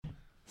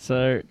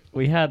So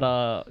we had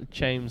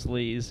James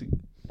Lee's.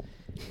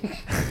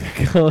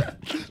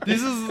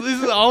 This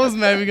is. I was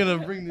maybe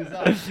gonna bring this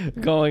up.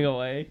 Going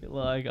away,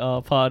 like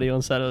party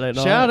on Saturday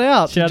night. Shout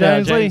out to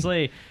James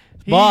Lee.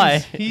 Bye.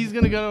 He's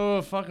gonna go to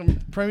a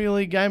fucking Premier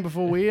League game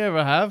before we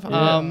ever have.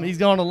 Yeah. He's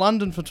going to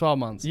London for 12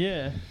 months.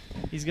 Yeah.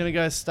 He's gonna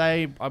go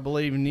stay, I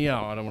believe, near.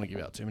 I don't want to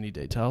give out too many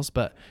details,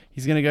 but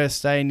he's gonna go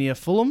stay near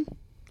Fulham.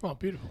 Oh,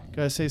 beautiful.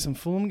 Go see some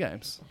Fulham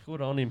games.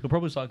 Good on him. He'll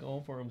probably start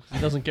going for him because he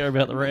doesn't care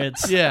about the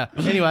Reds. Yeah.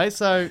 Anyway,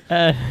 so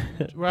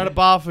we're at a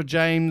bar for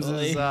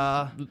James's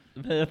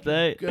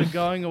birthday.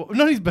 going.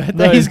 Not his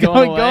birthday. No, he's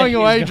going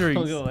away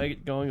drinks.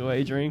 Going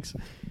away drinks.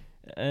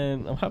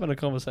 And I'm having a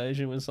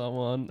conversation with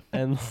someone,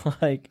 and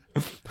like,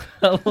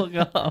 I look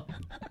up,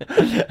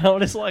 I'm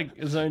just like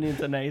zoning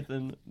into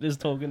Nathan,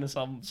 just talking to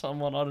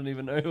someone I don't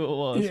even know who it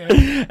was,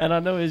 and I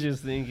know he's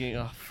just thinking,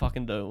 "I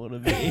fucking don't want to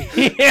be."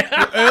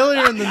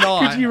 Earlier in the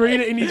night, could you read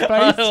it in his face?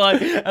 I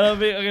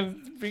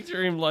can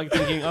picture him like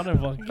thinking, "I don't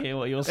fucking care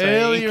what you're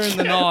saying." Earlier in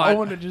the night, I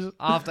want to just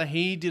after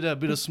he did a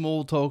bit of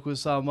small talk with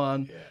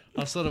someone,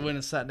 I sort of went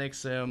and sat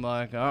next to him,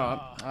 like,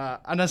 all right,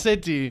 and I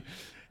said to you.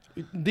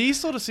 These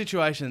sort of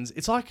situations,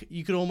 it's like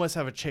you could almost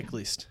have a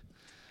checklist.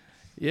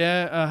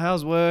 Yeah,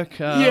 how's work?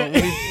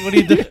 What do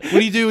you do? What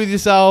do you do with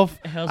yourself?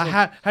 How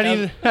do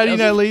you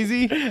know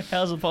Leezy?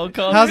 How's the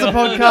podcast? How's the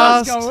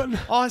podcast? going?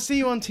 Oh, I see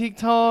you on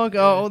TikTok. Oh,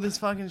 all this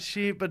fucking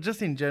shit. But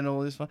just in general,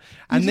 this fun.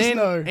 And then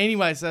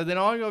anyway, so then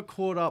I got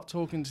caught up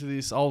talking to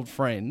this old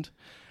friend,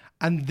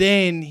 and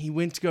then he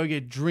went to go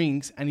get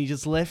drinks, and he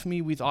just left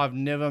me with I've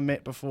never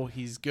met before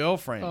his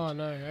girlfriend. Oh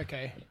no,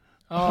 okay.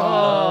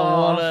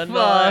 Oh, what a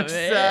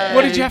nightmare.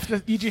 What did you have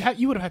to?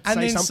 You would have had to And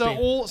say then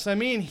something. so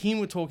me and him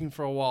were talking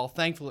for a while,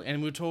 thankfully,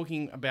 and we were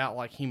talking about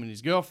like him and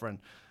his girlfriend.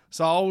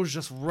 So I was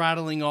just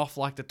rattling off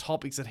like the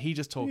topics that he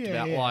just talked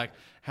about, like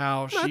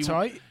how That's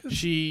right.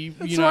 she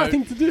That's you the know right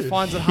thing to do.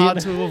 finds it hard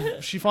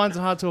to she finds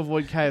it hard to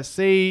avoid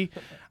KFC.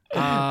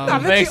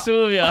 Makes two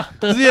of you.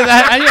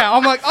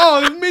 I'm like,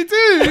 oh, me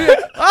too.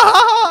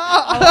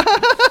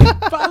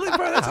 But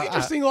bro, that's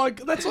interesting.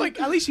 Like that's like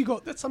at least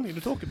that's something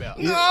to talk about.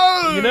 No,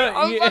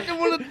 I you- fucking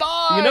want to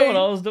die. You know what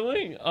I was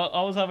doing?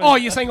 I was having. Oh,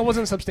 you're saying it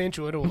wasn't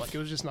substantial at all? Like it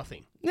was just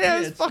nothing. Yeah,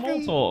 it's it's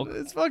fucking small talk.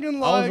 It's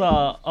fucking I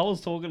like. was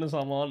talking to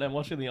someone and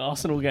watching the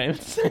Arsenal game at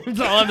the same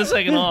time, the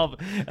second half,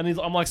 and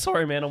I'm like,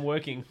 "Sorry, man, I'm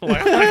working." I'm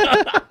like,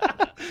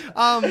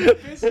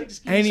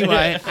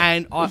 Anyway,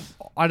 and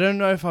I don't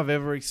know if I've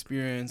ever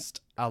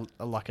experienced a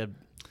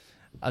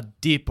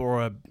dip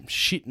or a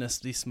shitness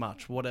this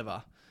much,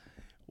 whatever.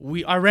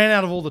 I ran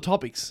out of all the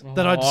topics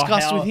that I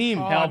discussed with him.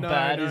 How no,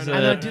 bad no, is no. it?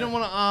 And I didn't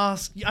want to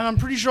ask, and I'm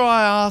pretty sure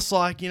I asked,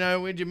 like,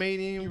 where'd you meet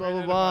him, blah,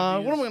 blah, blah.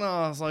 What am I going to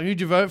ask? Like,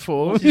 who'd you vote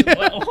for?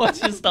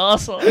 What's your star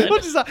sign?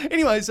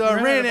 Anyway, so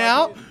I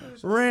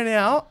ran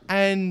out,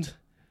 and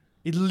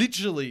it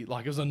literally,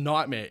 like, it was a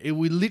nightmare.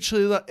 We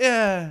literally, like,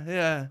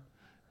 yeah.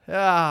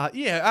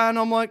 And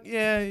I'm like,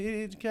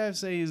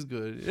 KFC is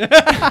good.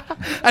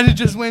 And it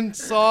just went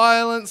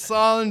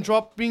silent,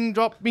 dropping.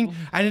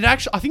 And it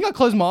actually, I think I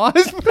closed my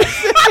eyes for a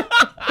second.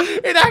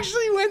 It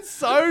actually went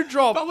so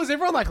drop. But was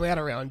everyone like loud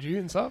around you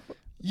and stuff?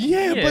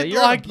 Yeah, but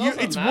like,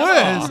 it's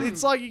worse.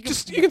 It's like You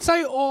can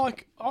say, oh,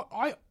 like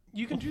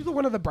you can do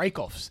one of the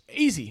break-offs.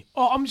 Easy.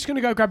 Oh, I'm just going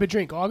to go grab a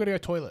drink. Oh, I got to go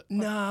toilet.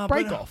 Nah,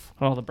 break-off.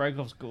 Oh, the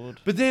break-off's good.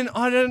 But then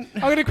I don't...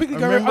 I'm going to quickly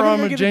go... Remember, I'm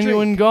a get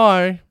genuine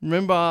guy.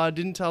 Remember, I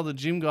didn't tell the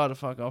gym guy to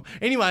fuck off.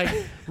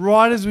 Anyway,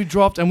 right as we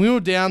dropped, and we were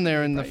down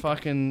there in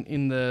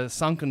the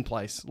sunken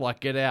place,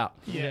 like, get out.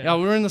 Yeah.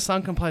 We were in the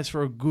sunken place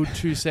for a good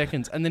 2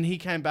 seconds, and then he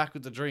came back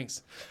with the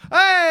drinks.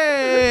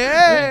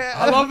 Hey!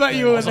 I love that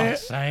you were there.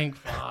 Thank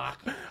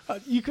fuck.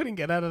 You couldn't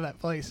get out of that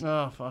place.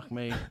 Oh, fuck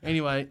me.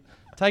 Anyway,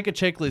 take a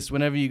checklist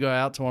whenever you go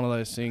out to one of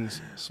those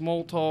things.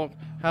 Small talk.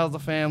 How's the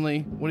family?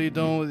 What are you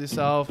doing with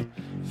yourself?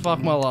 Fuck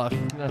my life.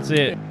 That's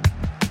it.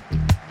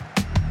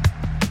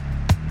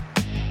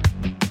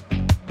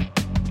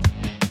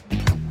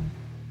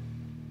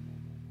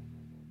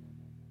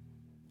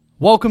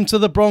 Welcome to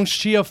the Bronx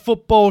Cheer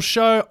Football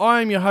Show.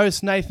 I am your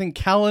host, Nathan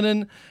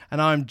Callanan,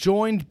 and I'm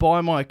joined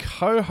by my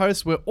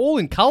co-host. We're all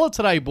in colour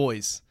today,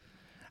 boys.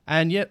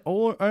 And yet,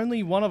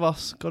 only one of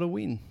us got a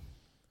win.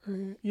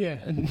 Yeah.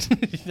 You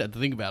had to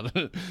think about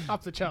it.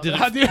 Up the chart.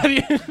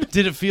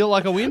 Did it feel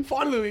like a win?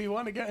 Finally, we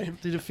won a game.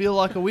 Did it feel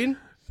like a win?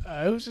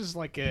 It was just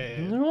like a...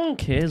 No one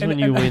cares when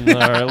you win,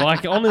 though.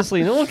 Like,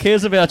 honestly, no one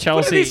cares about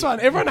Chelsea. Look at this one.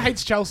 Everyone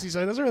hates Chelsea,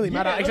 so it doesn't really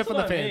matter, except for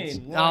the fans.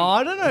 Mean. No,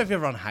 I don't know if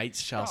everyone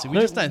hates Chelsea. We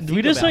just don't think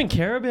We just about don't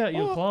care about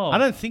your club. I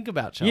don't think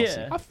about Chelsea.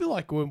 Yeah. I feel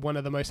like we're one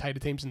of the most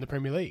hated teams in the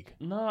Premier League.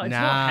 No, it's Nah,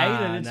 not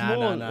hated. It's nah,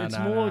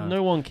 more nah.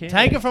 no one cares.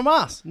 Take it from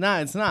us. No,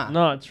 it's not.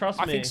 No, trust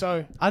me. I think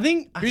so. I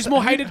think... Who's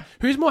more hated?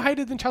 Who's more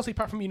hated than Chelsea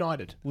apart from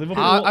United?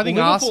 Liverpool. I think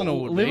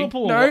Arsenal would be.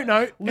 Liverpool.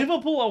 No.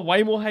 Liverpool are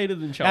way more hated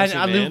than Chelsea.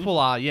 And man. Liverpool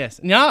are, yes.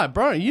 No,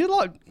 bro, you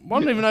like... I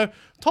don't even know.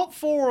 Top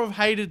 4 of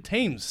hated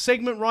teams.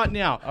 Segment right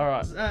now. All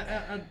right.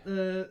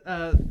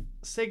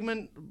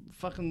 Segment,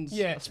 fucking...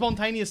 Yeah.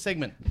 Spontaneous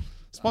segment.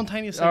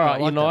 Spontaneous All second. right, I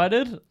like that.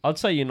 United. I'd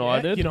say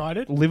United.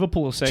 United.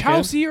 Liverpool are second.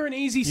 Chelsea are an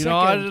easy United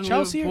second. and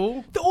Chelsea,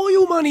 Liverpool? the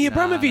oil money,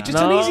 Abramovich. It's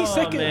an easy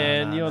second.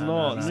 Man, No, you're no,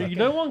 not. no, no. You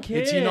no one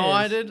cares. It's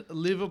United,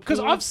 Liverpool, Because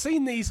I've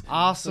seen these.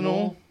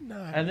 Arsenal. No,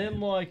 And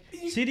then like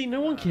City, no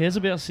one cares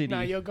about City.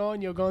 no, you're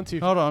going too.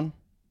 Hold on.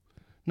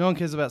 No one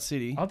cares about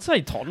City. I'd say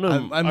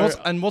Tottenham.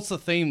 And what's the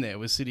theme there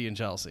with City and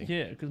Chelsea?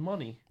 Yeah, because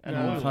money and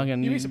No. oil.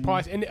 Fucking- You'd be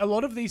surprised. And a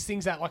lot of these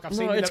things that like I've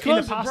seen No, in it's the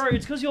because past. bro,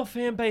 it's because your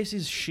fan base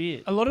is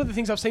shit. A lot of the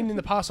things I've seen in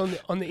the past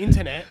on the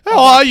internet. How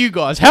are you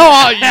guys? How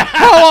are you?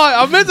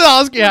 I meant to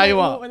ask you how you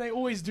are. When they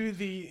always do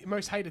the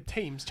most hated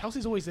teams,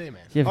 Chelsea's always there,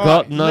 man. You've All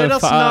got right, no. let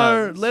us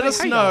know. Let They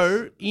us hate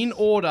know us. in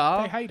order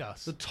They hate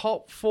us. the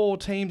top 4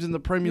 teams in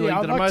the Premier League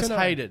I'd that are like to most know.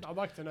 hated. I'd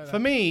like to know that. For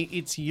me,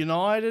 it's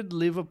United,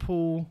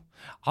 Liverpool.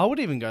 I would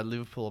even go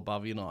Liverpool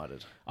above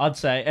United. I'd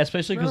say,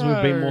 especially because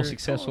we've been No, more come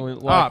successful in.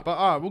 All Like,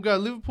 right, we'll go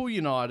Liverpool,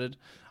 United,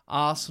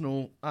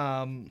 Arsenal.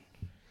 I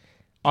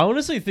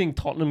honestly think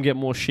Tottenham get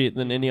more shit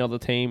than any other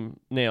team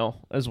now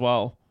as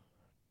well,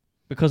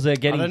 because they're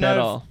getting don't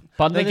know better.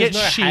 But They then get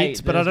there's no shit,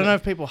 hate. but I There's don't no- know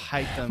if people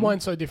hate them.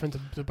 Mine's so different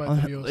to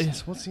both of yours.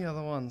 Yes. What's the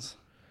other ones?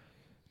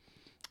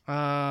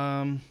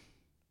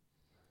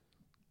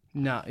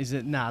 Nah, is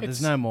it? Nah,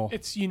 there's no more.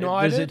 It's There's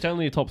United. it's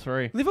only a top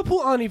 3. Liverpool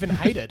aren't even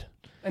hated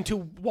until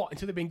what?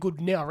 Until they've been good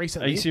now Are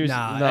recently. you serious?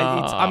 Nah,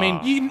 it's- I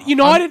mean,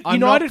 United I'm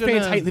not United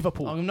fans gonna- hate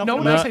Liverpool. I'm not No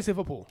one gonna- else hates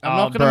Liverpool. I'm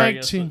not going to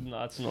make too. too. No,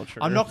 that's not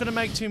true. I'm not going to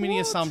make too many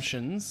What?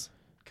 assumptions.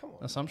 Come on.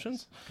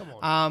 Assumptions. Come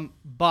on.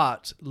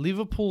 But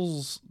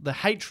the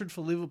hatred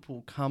for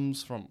Liverpool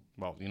comes from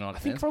United I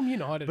think fans, from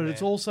United, but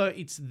man.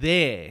 it's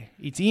there.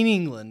 It's in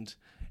England.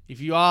 If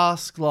you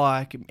ask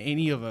like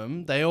any of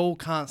them, they all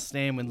can't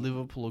stand when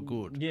Liverpool are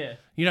good. Yeah,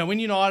 You know, when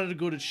United are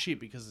good, it's shit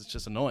because it's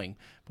just annoying.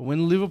 But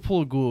when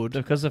Liverpool are good,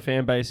 because the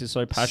fan base is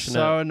so passionate.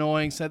 so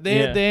annoying. So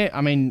they're.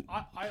 I mean,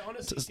 I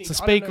honestly think, to I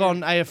don't speak know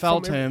on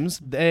AFL from every- terms,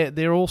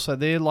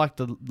 they're like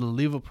the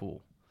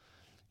Liverpool.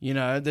 You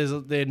know,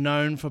 they're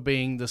known for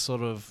being the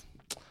sort of,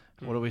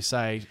 what do we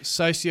say,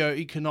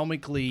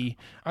 socio-economically,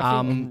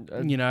 I think,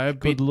 bit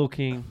good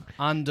looking.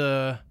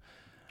 under.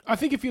 I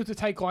think if you were to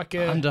take like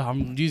a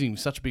I'm using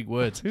such big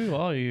words. Who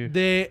are you?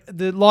 They're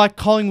like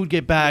Collingwood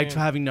get bagged Yeah. for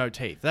having no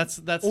teeth. That's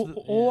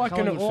all I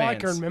can Collingwood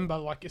fans. remember,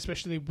 like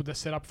especially with the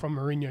setup from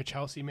Mourinho,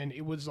 Chelsea, man,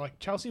 it was like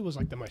Chelsea was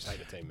like the most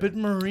hated team. Man. But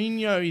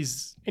Mourinho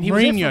is and he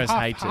was there Mourinho's for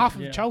hated. half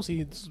of Yeah.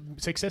 Chelsea's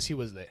success. He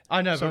was there.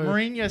 I know, So but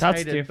Mourinho's that's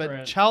hated. But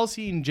different.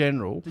 Chelsea in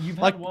general, You've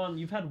like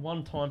had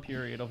one time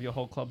period of your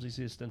whole club's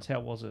existence. How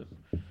was it?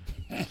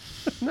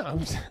 No,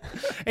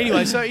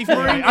 anyway. So if I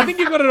Mourinho, think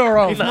you got it all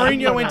wrong. if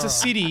Mourinho went to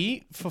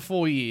City for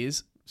 4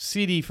 years,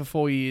 City for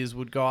 4 years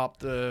would go up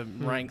the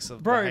ranks of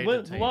the Bro,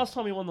 hated the team. last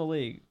time he won the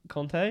league,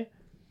 Conte,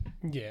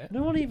 Yeah.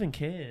 no one even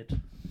cared.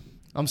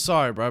 I'm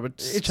sorry, bro, but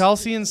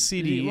Chelsea and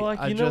City, Like,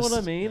 are you know just,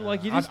 what I mean?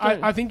 Like, you just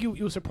don't... I think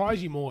it'll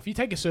surprise you more if you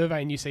take a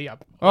survey and you see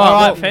up. All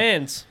right, right,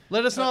 fans.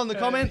 let us know in the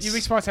comments. You'll be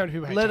surprised how many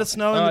people hate Let Chelsea. us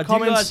know in the Do you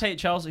guys comments. hate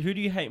Chelsea? Who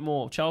do you hate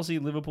more, Chelsea,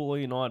 Liverpool, or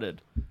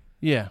United?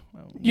 Yeah,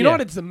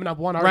 United's the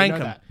number one. I already Rank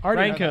know 'em. that. I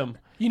already Rank know that. 'em.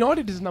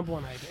 United is number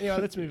one hate. Anyway,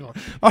 let's move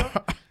on.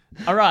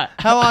 All right.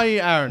 How are you,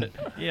 Aaron?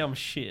 Yeah, I'm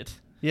shit.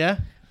 Yeah.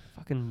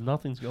 Fucking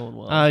nothing's going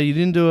well. You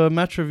didn't do a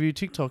match review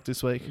TikTok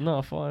this week.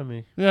 No, fire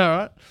me. Yeah, all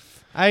right.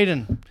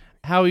 Aiden,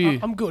 how are you?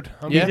 I'm good.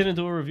 I'm Yeah? You good. didn't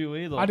do a review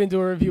either. I didn't do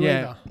a review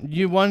yeah, either.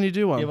 you won. You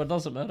do one. Yeah, but it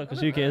doesn't matter because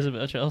who cares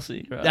about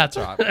Chelsea, right? That's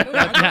right.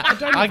 I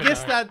don't I even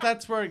guess know.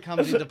 that's where it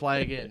comes into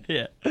play again.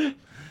 Yeah.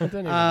 I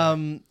don't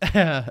even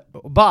know.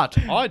 But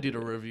I did a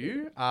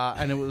review,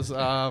 and it was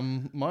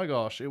my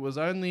gosh, it was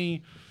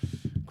only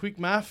quick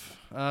math,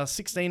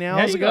 16 How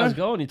hours you ago. guys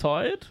going? You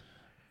tired?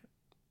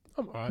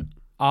 I'm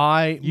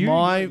alright. You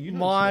don't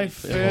My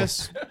sleep.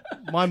 first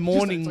my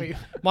morning sleep.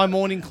 my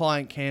morning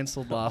client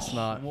cancelled last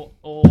night.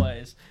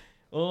 Always.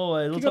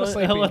 What gotta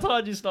sleep in. what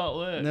time did you start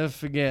work? Never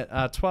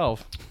forget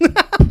 12.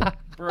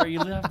 Bro, you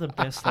have the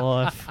best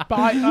life. But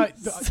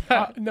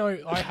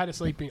I had a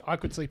sleeping. I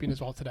could sleep in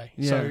as well today,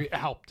 so Yeah. it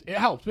helped. It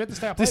helped. We had to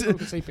stay up This late, but we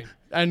could sleep in.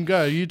 And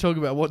go, you talk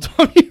about what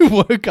time you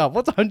woke up.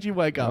 What time did you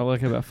wake I up?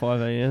 work about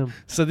 5 a.m.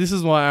 So this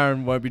is why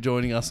Aaron won't be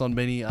joining us on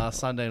many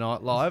Sunday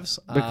night lives.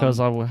 because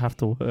I will have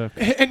to work.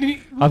 And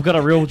he- I've got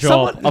a real job.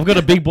 Someone- I've got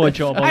a big boy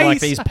job, Hey, unlike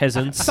these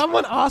peasants.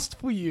 someone asked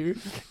for you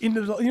in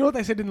the. You know what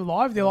they said in the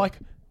live? They're like,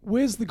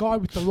 "Where's the guy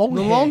with the long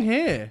the hair?" long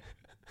hair.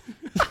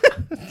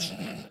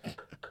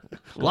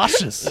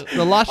 Luscious.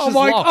 The luscious I'm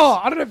like, locks.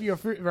 oh, I don't know if you're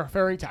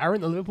referring to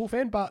Aaron, the Liverpool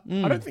fan, but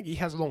I don't think he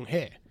has long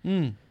hair.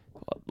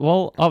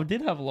 Well, I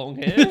did have long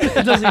hair.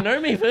 Does he know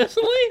me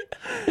personally?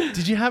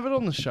 Did you have it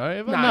on the show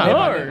ever?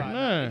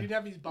 No. He did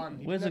have his bun.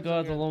 He Where's the did guy have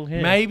with the some- long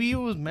hair? Maybe it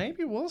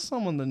was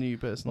someone that knew you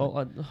personally.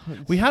 Well,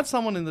 We had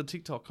someone in the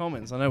TikTok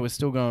comments. I know we're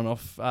still going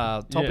off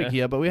topic Yeah.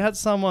 here, but we had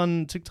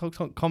someone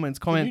TikTok comments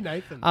You, comment.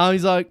 Nathan.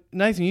 He's like,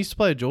 Nathan, you used to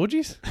play at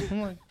Georgie's?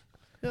 I'm like,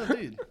 yeah, I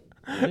did.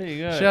 There you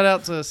go. Shout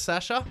out to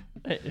Sasha.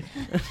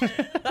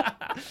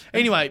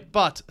 Anyway,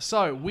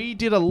 so we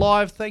did a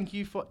live. Thank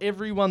you for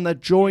everyone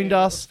that joined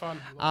us. That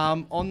was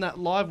fun. On that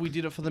live, we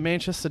did it for the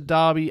Manchester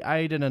Derby,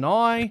 Aiden and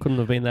I. Couldn't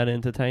have been that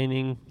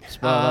entertaining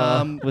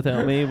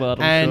without me,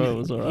 but I'm sure it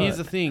was alright. Here's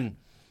the thing.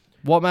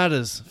 What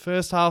matters?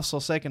 First halves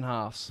or second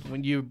halfs?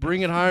 When you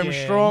bring it home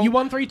strong. You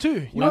won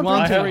 3-2. We won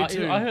I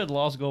 3-2. heard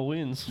last goal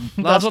wins.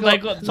 Last That's what goal- they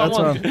got.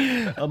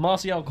 Someone,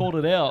 Martial called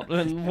it out,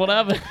 and what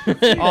happened?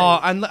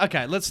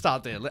 Okay, let's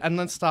start there. And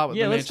let's start with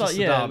the Manchester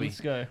Derby. Let's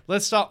go.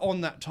 Let's start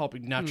on that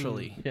topic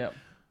naturally. Yeah.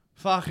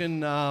 Fucking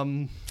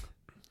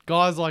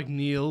guys like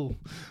Neil.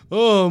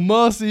 Oh,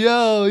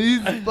 Martial,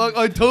 he's like,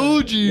 I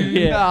told you.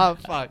 Yeah.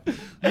 Fuck.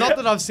 Not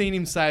that I've seen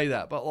him say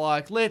that, but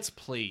like, let's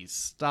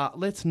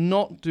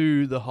not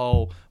do the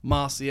whole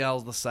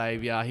Martial's the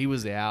saviour. He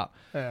was out.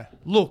 Yeah.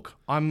 Look,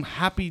 I'm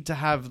happy to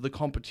have the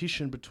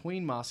competition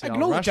between Martial and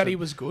Acknowledge that Rashford. he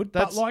was good,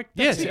 That's, but like...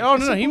 yes. That's it. Oh, no,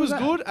 Simple he as was that.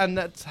 good, and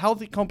that's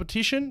healthy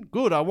competition.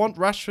 Good. I want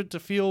Rashford to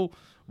feel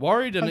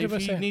worried, and if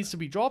he 100%. needs to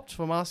be dropped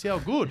for Martial,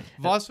 good.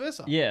 Vice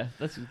versa. Yeah,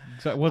 that's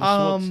exactly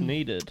what's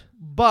needed.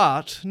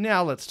 But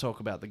now let's talk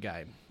about the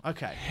game.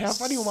 Okay. How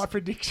funny were my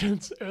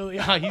predictions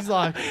earlier? He's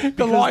like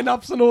the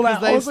lineups and all that.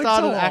 I they was like,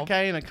 started so Ake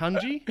and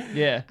Akanji.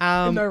 Yeah.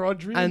 and no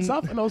Rodri and and-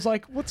 stuff. And I was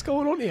like, what's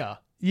going on here?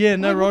 Yeah,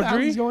 no What the hell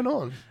is Rodri. going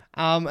on?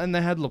 And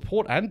they had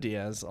Laporte and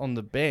Diaz on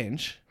the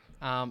bench.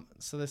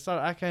 So they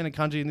started Ake and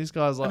Akanji, and this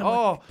guy's like, And I'm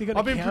like, "Oh, they're gonna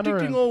I've been counter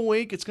predicting him." all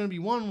week. It's going to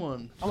be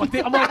 1-1." I'm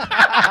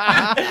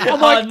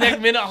like,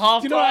 Next minute,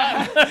 half you know,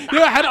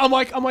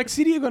 I'm like,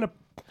 City are going to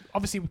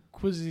obviously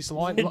was this It's so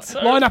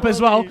lineup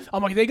as well. funny.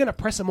 I'm like, they're going to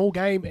press them all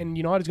game, and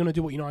United's going to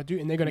do what United do,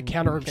 and they're going to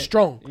counter them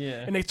strong.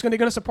 Yeah. And they're going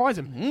to surprise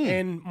them.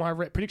 And my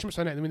prediction was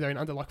thrown out the window in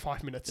under like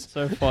 5 minutes.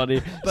 So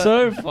funny.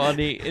 So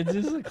funny. It's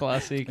just a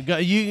classic. Go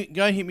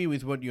hit me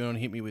with what you want to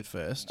hit me with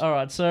first. All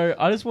right, so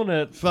I just want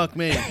to... Fuck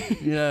me.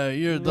 Yeah,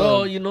 you're a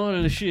Oh, dog.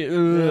 United is shit.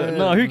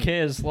 No, who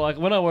cares? Like,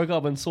 when I woke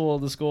up and saw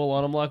the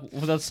scoreline, I'm like,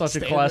 well, that's such a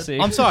Standard.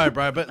 classic. I'm sorry,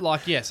 bro, but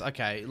like, yes,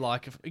 okay,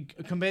 like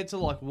compared to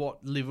like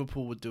what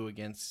Liverpool would do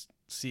against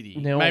City,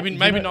 Now- maybe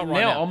not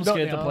right now. I'm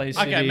scared Not to now. play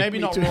City. Okay, maybe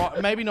Me not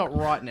too. maybe not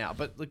right now,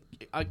 but like,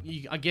 I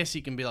guess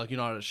you can be like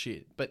United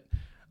shit. But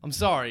I'm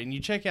sorry, and you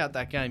check out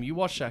that game, you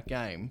watch that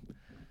game,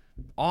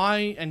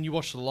 and you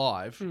watch the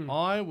live.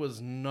 I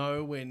was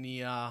nowhere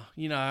near. I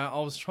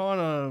was trying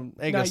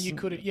to egg No, us. you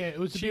couldn't. Yeah, it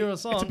was cheer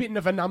us it's a on. bit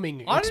of a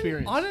numbing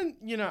experience. I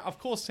didn't. Of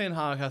course, Ten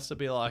Hag has to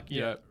be like,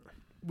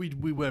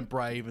 we weren't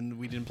brave and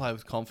we didn't play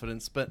with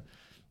confidence, but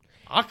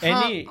I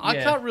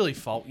can't really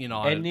fault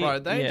United, bro.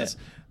 They just.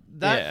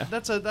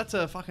 That's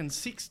a fucking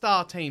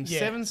 6-star team,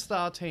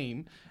 7-star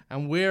team,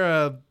 and we're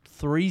a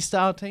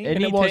 3-star team.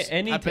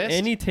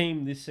 Any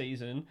team this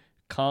season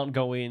can't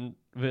go in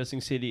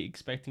versus City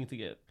expecting to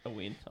get a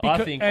win. I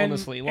think,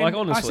 honestly.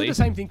 I said the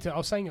same thing I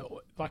was saying it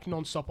like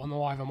non-stop on the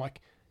live. I'm like,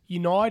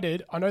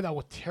 United, I know they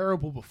were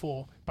terrible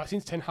before, but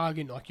since Ten Hag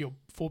in like your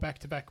 4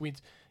 back-to-back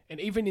wins, and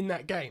even in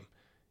that game,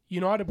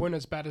 United weren't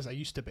as bad as they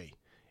used to be.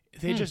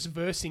 They're just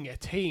versing a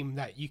team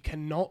that you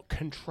cannot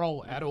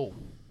control at all.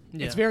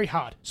 Yeah. It's very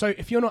hard. So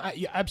if you're not at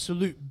your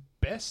absolute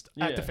best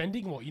Yeah. at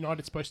defending, what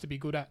United's supposed to be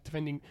good at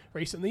defending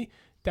recently,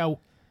 they'll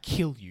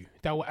kill you.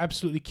 They will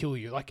absolutely kill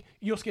you. Like,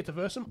 you're scared to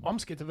verse them. I'm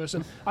scared to verse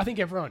them. I think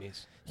everyone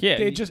is. Yeah,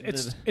 They're just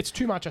it's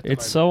too much at the moment.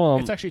 It's so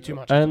it's actually too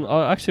much. And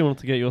I actually wanted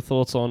to get your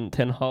thoughts on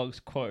Ten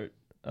Hag's quote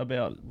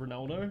about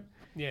Ronaldo.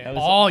 Yeah.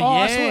 Oh,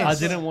 I saw yes. I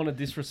didn't want to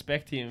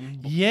disrespect him.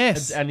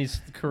 Yes. And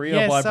his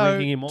career by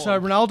bringing him on. So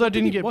Ronaldo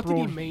didn't get What brought.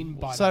 did he mean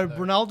by So that?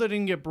 though? Ronaldo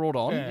didn't get brought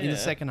on in Yeah. the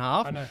second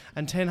half, I know.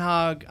 and Ten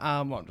Hag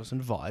was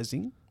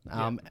advising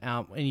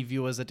any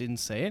viewers that didn't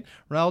see it.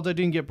 Ronaldo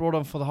didn't get brought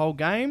on for the whole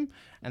game,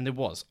 and there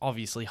was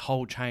obviously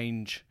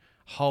wholesale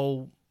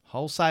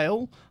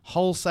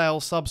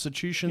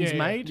substitutions Yeah.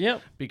 made.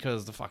 Yep.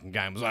 Because the fucking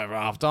game was over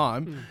half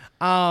time.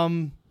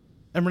 And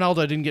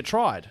Ronaldo didn't get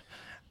tried.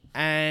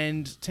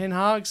 And Ten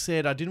Hag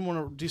said, I didn't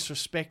want to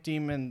disrespect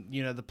him and,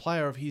 the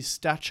player of his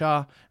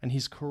stature and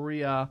his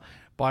career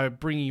by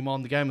bringing him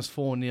on. The game was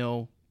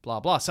 4-0, blah,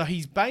 blah. So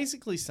he's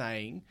basically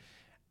saying,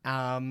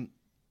 the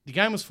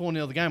game was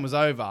 4-0, the game was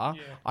over.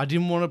 Yeah. I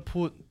didn't want to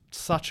put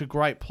such a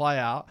great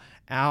player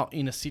out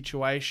in a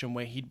situation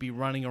where he'd be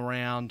running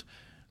around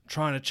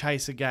trying to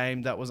chase a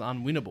game that was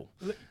unwinnable.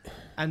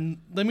 And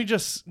let me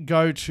just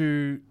go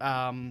to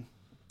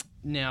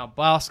now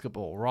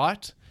basketball,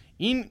 right?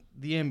 In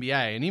the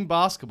NBA and in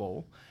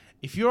basketball,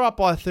 if you're up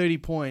by 30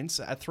 points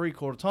at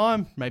three-quarter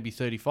time, maybe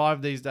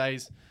 35 these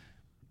days,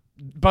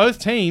 both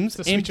teams,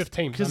 It's a switch of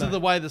teams, because I of know.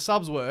 the way the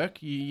subs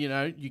work,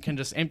 you can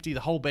just empty the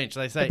whole bench.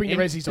 They say They bring the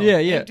resis on. Yeah,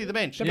 yeah. empty the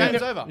bench. They Game's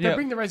bring the- over. They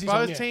bring the resis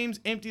on. Both Yeah. teams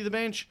empty the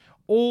bench.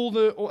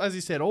 As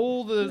you said,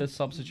 all The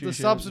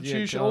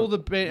substitution. all the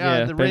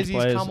bench resis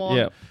players, come on.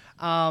 yeah.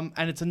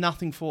 And it's a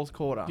nothing fourth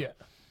quarter. Yeah.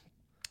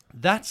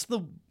 That's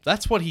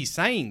what he's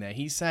saying there.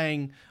 He's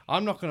saying,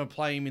 I'm not going to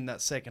play him in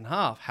that second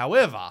half.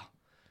 However,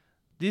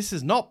 this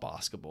is not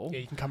basketball. Yeah,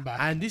 you can come back.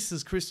 And this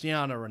is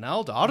Cristiano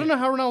Ronaldo. I don't know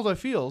how Ronaldo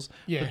feels,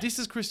 but this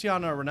is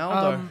Cristiano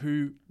Ronaldo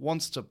who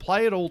wants to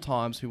play at all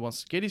times, who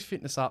wants to get his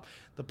fitness up.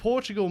 The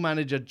Portugal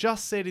manager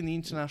just said in the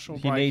international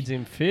break... He needs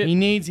him fit. He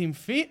needs him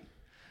fit.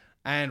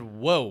 And,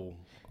 whoa...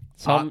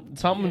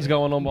 Something's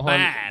going on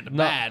behind.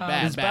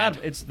 Bad.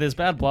 There's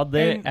bad blood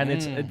there,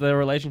 and the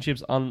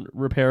relationship's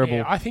unrepairable.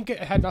 Yeah, I think it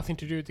had nothing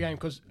to do with the game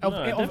because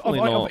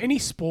of any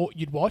sport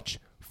you'd watch,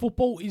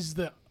 football is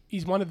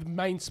one of the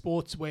main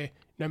sports where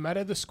no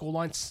matter the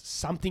scoreline,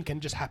 something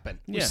can just happen.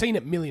 We've seen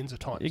it millions of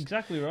times.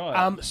 Exactly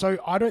right. So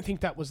I don't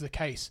think that was the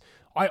case.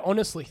 I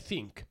honestly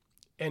think,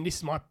 and this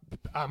is my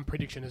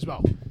prediction as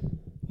well,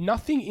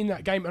 nothing in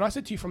that game, and I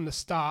said to you from the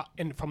start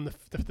and from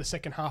the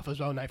second half as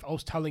well, Nate, I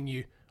was telling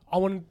you,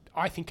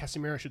 I think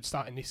Casemiro should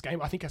start in this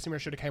game. I think Casemiro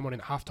should have came on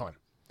in halftime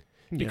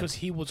because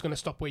he was going to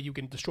stop where you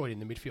getting destroyed in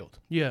the midfield.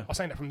 Yeah, I was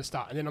saying that from the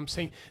start, and then I'm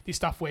seeing this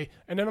stuff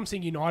I'm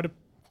seeing United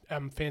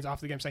fans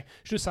after the game saying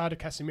should have started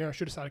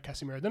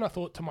Casemiro. Then I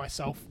thought to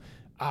myself,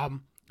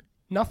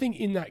 nothing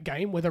in that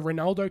game, whether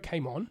Ronaldo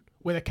came on,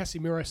 whether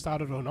Casemiro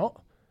started or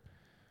not,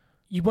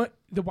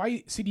 the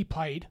way City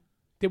played,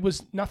 there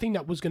was nothing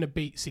that was going to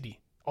beat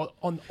City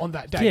on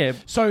that day. Yeah,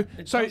 so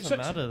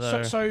matter,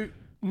 though. So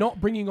not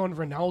bringing on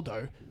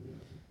Ronaldo,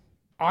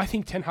 I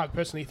think Ten Hag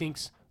personally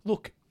thinks,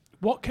 look,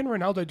 what can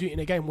Ronaldo do in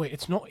a game where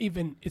it's not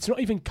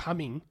even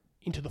coming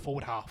into the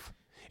forward half?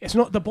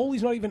 The ball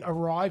is not even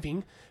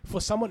arriving for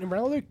someone. And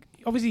Ronaldo,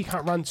 obviously, he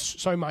can't run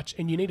so much,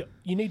 and you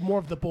need more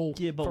of the ball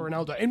for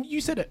Ronaldo. And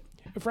you said it.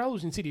 If Ronaldo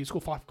was in City, he'd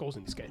score 5 goals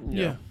in this game.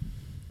 Yeah.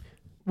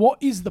 What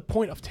is the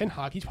point of Ten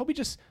Hag? He's probably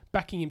just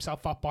backing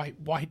himself up by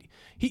why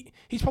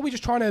he's probably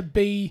just trying to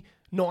be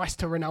nice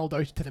to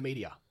Ronaldo to the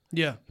media.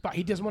 Yeah, but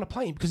he doesn't want to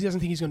play him because he doesn't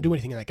think he's going to do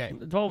anything in that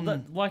game.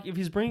 Well, if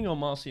he's bringing on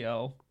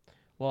Martial,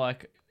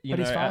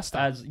 he's faster.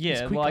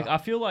 I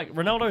feel like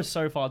Ronaldo's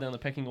so far down the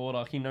pecking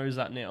order. He knows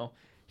that now.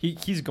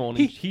 He's gone.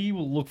 He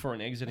will look for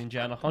an exit in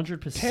Jan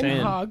 100%. Ten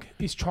Hag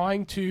is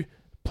trying to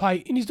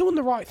play, and he's doing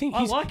the right thing.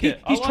 He's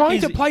trying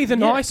to play the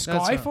nice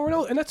guy for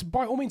Ronaldo, and that's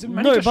by all means. A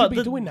manager should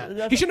be doing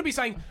that. He shouldn't be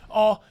saying,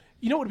 "Oh,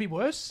 you know what would be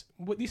worse?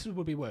 This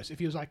would be worse if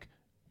he was like."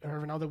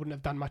 Ronaldo wouldn't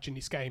have done much in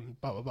this game,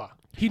 blah, blah, blah.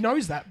 He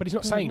knows that, but he's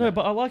not saying that. No,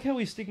 but I like how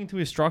he's sticking to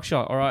his structure,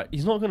 all right?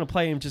 He's not going to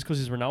play him just because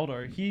he's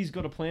Ronaldo. He's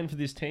got a plan for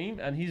this team,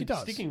 and he's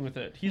sticking with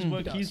it. He's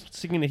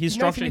sticking to his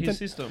structure, his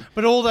system.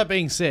 But all that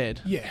being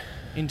said,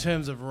 in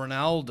terms of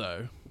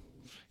Ronaldo,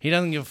 he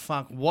doesn't give a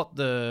fuck what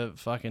the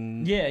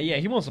fucking... Yeah,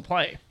 he wants to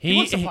play. He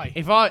wants to play.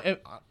 If I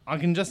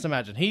can just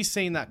imagine, he's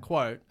seen that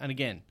quote, and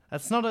again,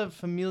 that's not a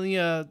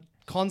familiar...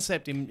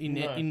 concept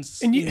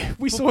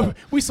we saw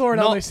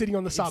Ronaldo sitting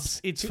on the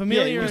subs. It's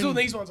familiar. He's all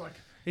these ones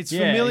it's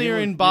familiar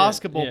in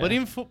basketball, but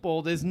in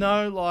football, there's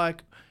no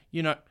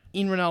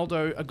in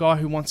Ronaldo, a guy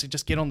who wants to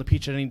just get on the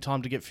pitch at any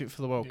time to get fit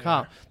for the World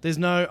Cup. There's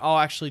no,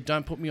 actually,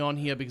 don't put me on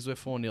here because we're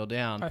 4-0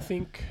 down. I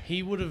think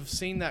he would have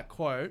seen that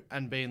quote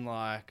and been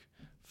like,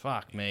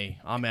 "Fuck me,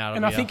 I'm out of here."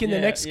 And I think in the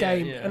next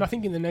game,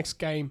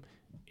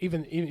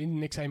 even in the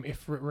next game,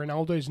 if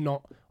Ronaldo's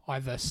not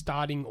either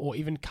starting or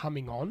even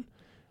coming on,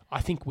 I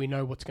think we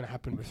know what's going to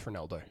happen with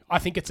Ronaldo. I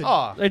think it's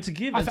a... it's a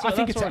given. I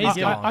think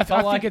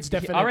it's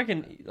definite. I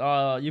reckon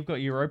you've got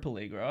Europa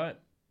League, right?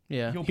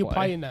 Yeah. He'll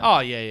play in that. Oh,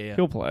 yeah.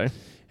 He'll play.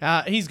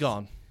 He's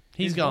gone.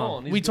 He's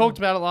gone. We talked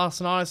about it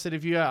last night. I said,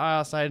 I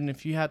asked Aiden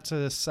if you had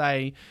to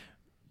say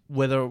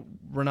whether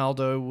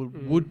Ronaldo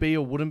would be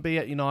or wouldn't be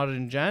at United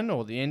in Jan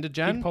or the end of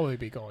Jan. He'd probably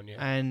be gone,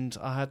 yeah. And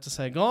I had to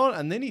say gone.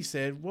 And then he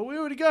said, well,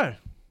 where would he go?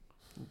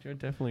 You'd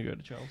definitely go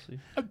to Chelsea.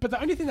 But the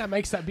only thing that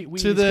makes that bit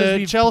weird to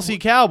the Chelsea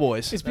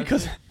Cowboys. It's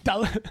because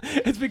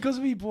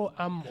we bought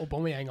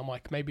Aubameyang. I'm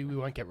like, maybe we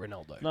won't get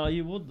Ronaldo. No,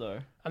 you would though.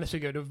 Unless we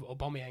go to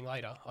Aubameyang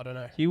later. I don't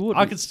know. He would.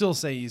 I could still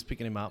see he's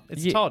picking him up.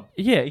 It's Todd.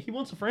 Yeah, he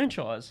wants a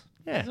franchise.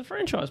 Yeah. He's a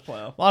franchise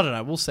player. Well, I don't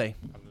know. We'll see.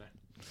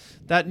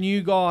 That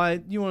new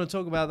guy, you want to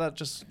talk about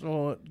that?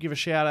 Or give a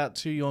shout out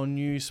to your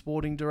new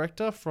sporting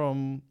director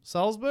from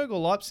Salzburg or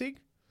Leipzig?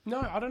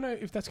 No, I don't know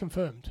if that's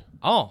confirmed.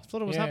 Oh, I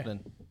thought it was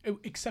happening.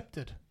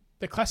 Accepted.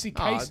 The classic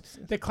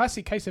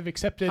case of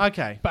accepted.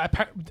 Okay. But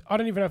I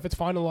don't even know if it's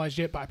finalised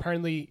yet, but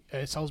apparently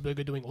Salzburg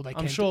are doing all they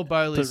can. I'm sure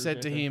Bowley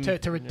said to him...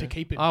 To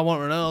keep it. I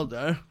want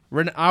Ronaldo.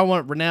 I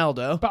want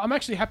Ronaldo. But I'm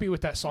actually happy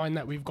with that sign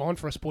that we've gone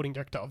for a sporting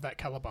director of that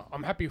calibre.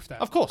 I'm happy with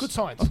that. Of course. Good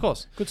signs. Of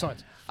course. Good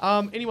signs.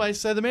 Anyway,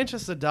 so the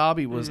Manchester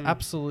derby was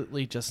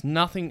absolutely just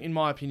nothing, in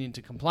my opinion,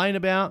 to complain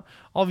about.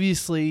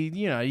 Obviously,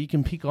 you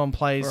can pick on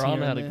players here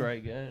Varane had a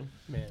great game.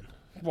 Man.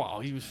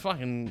 Wow, he was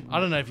fucking... I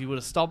don't know if he would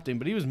have stopped him,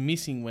 but he was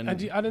missing when...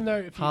 And I don't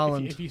know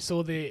if you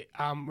saw the...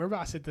 remember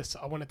I said this,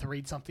 I wanted to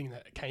read something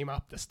that came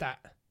up, the stat,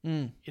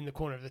 in the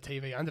corner of the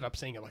TV. I ended up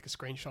seeing it like a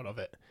screenshot of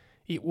it.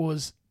 It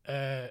was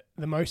the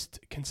most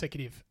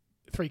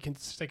 3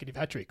 consecutive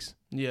hat-tricks.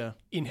 Yeah.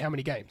 In how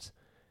many games?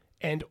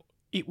 And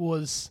it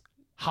was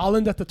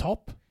Haaland at the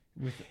top.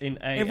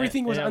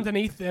 Everything was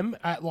underneath them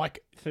at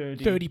like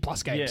 30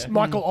 plus games. Yeah.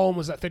 Michael Owen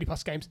was at 30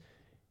 plus games.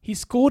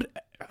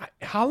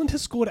 Haaland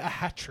has scored a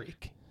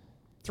hat-trick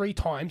 3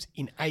 times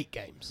in 8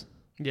 games.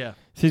 Yeah.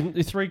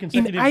 Three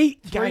consecutive, 8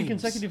 three games.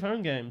 consecutive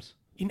home games.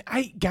 In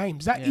 8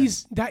 games. That Yeah.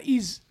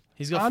 is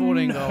He's got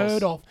 14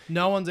 unheard goals. of.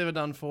 No one's ever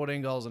done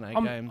 14 goals in 8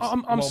 games.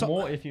 I'm sorry.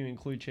 More if you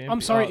include Champions.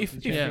 I'm sorry if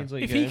Champions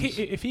League if games.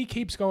 if he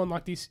keeps going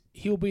like this,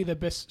 he'll be the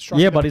best striker.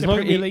 Yeah, but he's the not.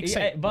 Premier League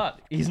seen. But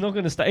he's not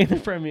going to stay in the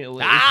Premier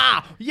League.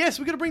 Yes,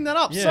 we're going to bring that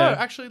up. Yeah. So,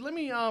 actually, let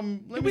me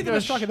He'll be the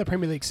best striker the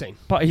Premier League seen.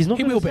 But he's not.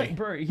 He gonna will stay, be.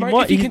 bro.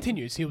 If he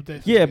continues, he'll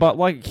definitely. Yeah, but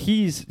like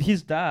his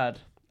dad,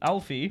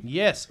 Alfie.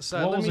 Yes. So,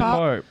 What let was me... the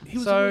quote? He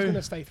was So- always going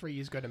to stay 3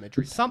 years, go to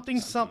Madrid. Something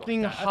That's what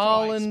I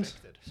Haaland...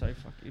 expected. So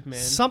fucking man.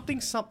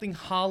 Something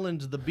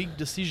Haaland, the big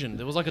decision.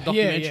 There was like a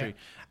documentary.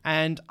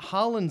 And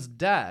Haaland's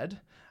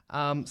dad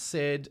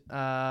said...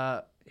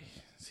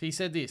 he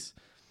said this.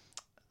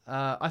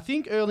 I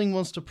think Erling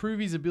wants to prove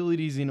his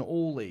abilities in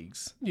all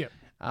leagues. Yeah.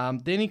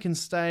 Then he can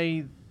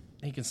stay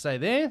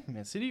there,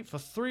 Man City, for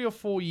 3 or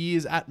 4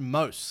 years at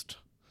most.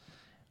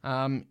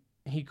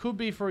 He could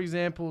be, for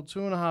example,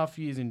 2.5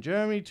 years in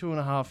Germany,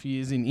 2.5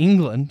 years in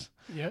England,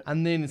 Yeah.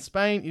 and then in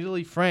Spain,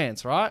 Italy,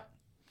 France, right?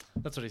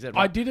 That's what he said,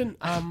 right? I didn't.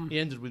 He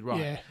ended with right.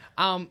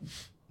 Yeah.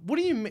 What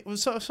do you mean?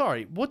 So,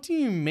 sorry, what do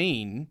you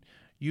mean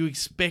you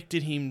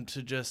expected him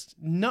to just...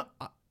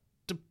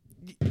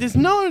 There's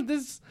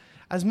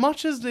as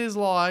much as there's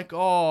like,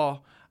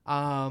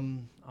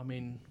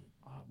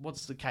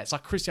 what's the case?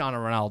 Like Cristiano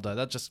Ronaldo,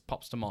 that just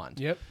pops to mind.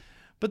 Yep.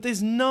 But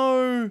there's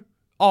no,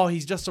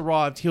 he's just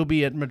arrived, he'll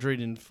be at Madrid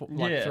in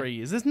 3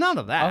 years. There's none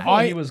of I that.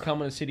 thought he was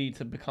coming to City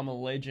to become a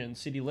legend,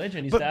 City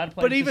legend. His dad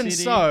played but for even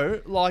City.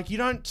 so, like, you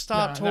don't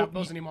start No, that talking.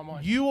 wasn't in my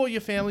mind. You or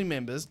your family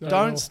members No.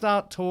 don't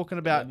start talking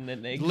about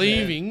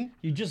leaving.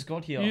 You just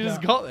got here. You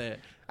just got there.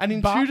 And in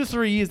But- 2 to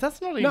 3 years,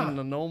 that's not even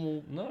No. a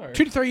normal... No.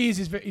 2 to 3 years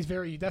is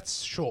very.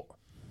 That's short.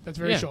 That's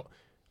very Yeah. short.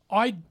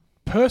 I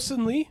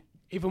personally,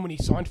 even when he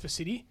signed for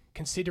City,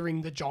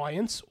 considering the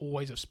Giants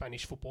always of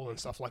Spanish football and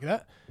stuff like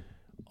that,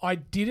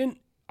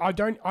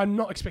 I'm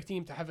not expecting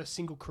him to have a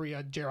single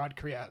Gerrard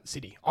career at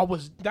City.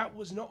 That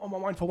was not on my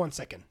mind for 1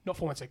 second. Not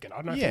for 1 second. I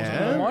don't know if it was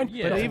on my mind.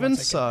 yeah, but But not for even 1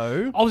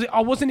 second. so...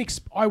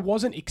 I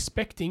wasn't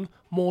expecting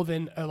more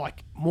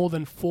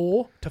than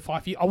 4 to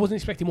 5 years. I wasn't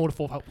expecting more to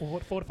 4 to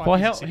 5 Well,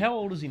 years. at City. how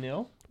old is he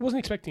now? Wasn't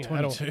expecting it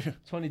at all. 22.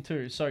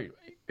 22. So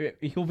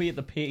he'll be at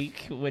the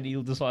peak when he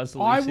decides to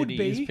leave I would City.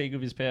 be- His peak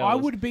of his powers. I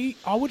would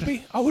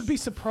be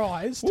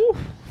surprised.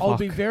 I would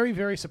be very,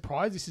 very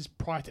surprised. This is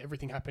prior to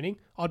everything happening.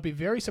 I'd be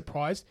very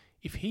surprised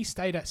if he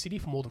stayed at City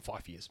for more than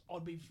 5 years.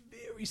 I'd be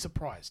very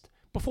surprised.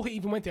 Before he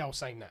even went there, I was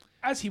saying that.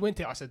 As he went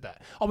there, I said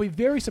that. I'll be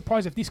very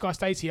surprised if this guy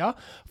stays here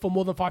for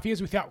more than 5 years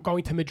without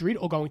going to Madrid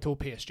or going to a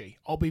PSG.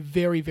 I'll be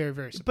very, very,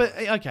 very surprised.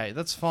 But, okay,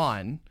 that's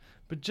fine.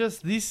 But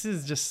this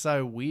is just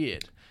so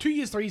weird. 2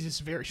 years, 3 years is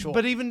very short.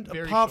 But even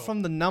Very apart short.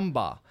 from the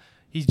number,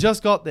 he's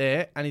just got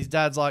there, and his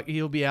dad's like,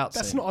 he'll be out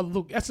That's soon. not a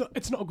look. It's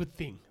not a good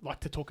thing. Like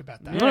to talk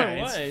about that. No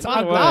Yeah, way. it's No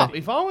fucked way. up.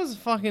 If I was a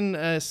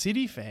fucking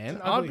City fan,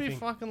 an I'd ugly be thing.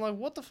 fucking like,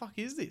 what the fuck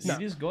is this?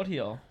 He just got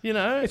here. You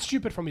know? It's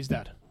stupid from his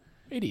dad.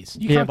 It is.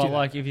 You Yeah, can't but do that.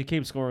 like if you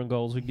keep scoring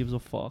goals, who gives a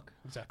fuck?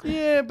 Exactly.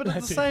 Yeah, but at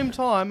That's the it. same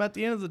time, at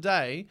the end of the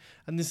day,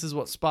 and this is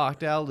what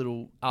sparked our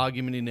little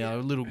argument in our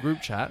little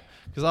group chat,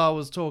 because I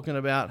was talking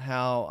about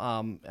how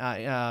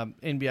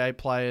NBA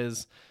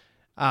players,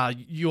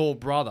 your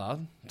brother,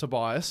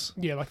 Tobias,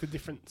 Yeah, like the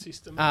different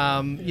system.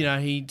 you know,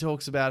 he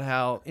talks about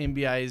how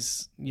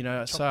NBA's, you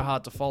know, so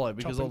hard to follow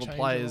because all and the change a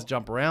players lot.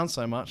 jump around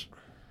so much.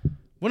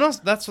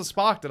 That's what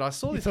sparked it. I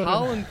saw this thought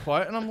of- Haaland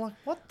quote, and I'm like,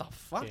 what the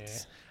fuck?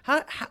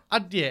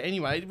 Yeah.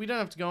 Anyway, we don't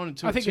have to go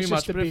into I it think too it's much,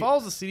 just a but if bit- I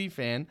was a City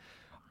fan,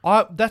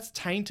 that's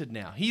tainted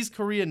now. His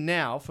career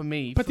now, for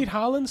me, But did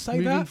Haaland say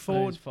moving that?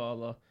 forward, His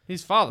father.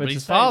 his father, But but it's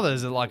his the same- father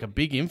is like a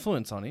big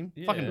influence on him.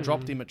 Yeah. Fucking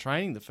dropped him at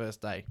training the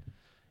first day.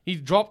 He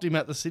dropped him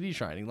at the City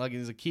training like he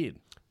was a kid.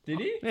 Did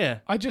he? Yeah.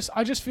 I just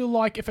feel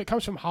like if it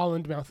comes from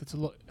Haaland's mouth, it's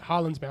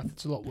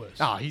a lot worse.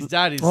 Ah, his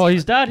dad is. Oh,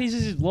 his dad. Is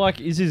his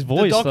the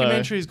voice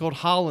documentary is called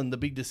Haaland, The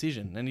Big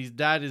Decision, and his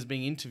dad is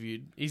being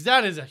interviewed. His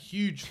dad is a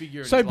huge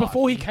figure. So in his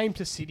before life. he came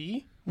to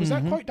City, was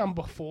that quote done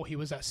before he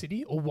was at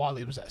City or while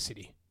he was at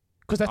City?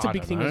 Because that's a I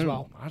big don't thing as know.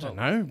 well. I don't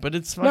know, but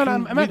it's No,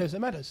 fucking it matters. It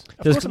matters.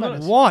 Of Does- course it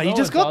matters. Why? He No,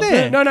 just it got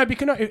doesn't. there. No,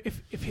 because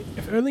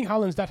if Erling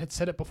Haaland's dad had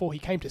said it before he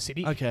came to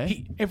City,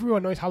 Okay.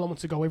 everyone knows Haaland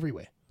wants to go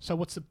everywhere. So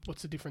what's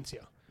the difference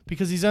here?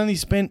 Because he's only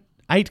spent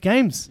 8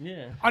 games.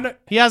 Yeah. I know.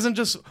 He hasn't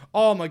just,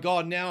 oh my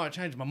God, now I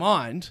changed my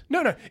mind.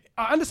 No.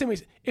 I understand what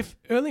he's, if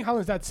Erling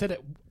Haaland's dad said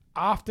it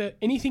after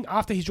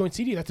he's joined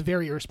City, that's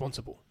very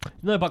irresponsible.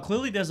 No, but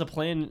clearly there's a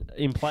plan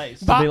in place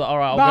to But- be like, all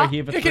right, I'll but- go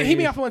here for okay, 3 hear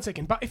me years. out for 1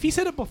 second. But if he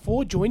said it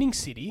before joining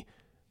City,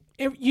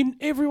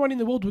 everyone in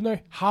the world would know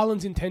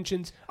Haaland's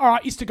intentions. All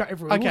right, is to go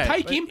everywhere. Okay, We'll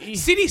take but him. he-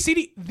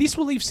 City. This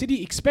will leave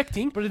City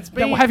expecting, But it's that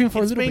been, we'll have him for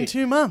a it's little been bit.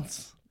 2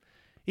 months.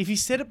 If he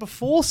said it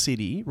before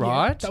City,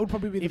 right? that would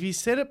probably be. if he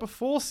said it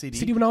before City,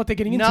 City will know what they're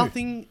getting into.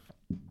 nothing.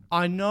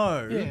 I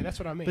know. Yeah, that's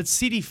what I mean. But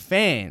City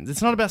fans,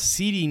 it's not about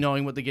City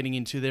knowing what they're getting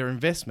into, their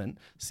investment.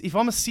 If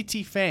I'm a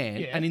City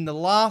fan, Yeah. and in the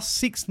last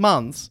 6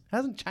 months, it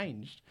hasn't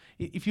changed.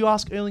 If you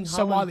ask Erling Haaland,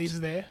 So while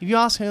he's there, if you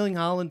ask Erling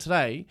Haaland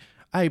today,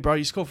 hey bro,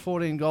 you scored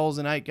 14 goals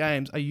in 8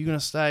 games, are you going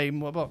to stay?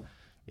 Blah, blah.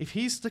 if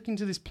he's sticking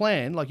to this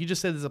plan, like you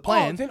just said, there's a Oh,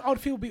 plan. then I'd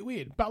feel a bit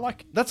weird. But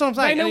like, That's what I'm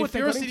saying. They know And what if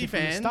they're you're a getting City to from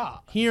the fan,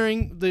 start.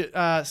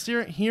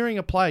 hearing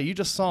a player you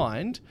just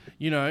signed,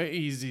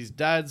 he's his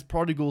dad's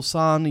prodigal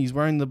son, he's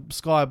wearing the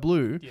sky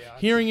blue. Yeah,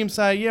 hearing him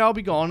say, "Yeah, I'll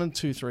be gone in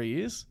 2-3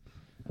 years,"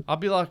 I'd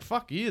be like,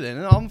 "Fuck you,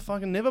 then. I'm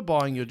fucking never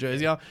buying your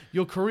jersey."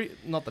 Your career,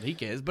 not that he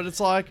cares, but it's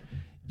like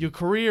your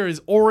career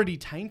is already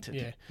tainted.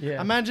 Yeah.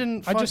 Yeah.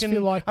 Imagine I just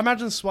feel like-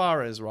 imagine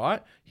Suarez,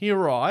 right? He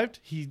arrived,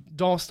 he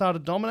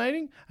started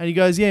dominating, and he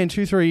goes, "Yeah, in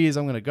 2-3 years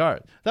I'm going to go."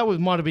 That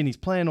might have been his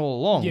plan all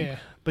along. yeah,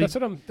 but that's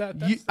what I'm.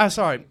 That's,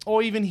 sorry,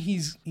 or even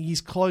his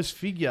close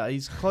figure,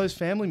 his close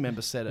family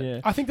member said it.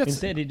 Yeah. I think that's.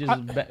 Instead, he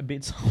just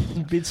bits.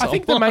 I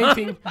think the main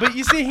thing. But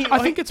you see, I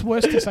think it's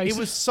worse to say. it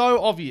was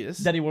so obvious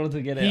that he wanted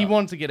to get out. he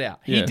wanted to get out.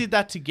 He Yeah. did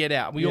that to get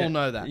out. We Yeah. all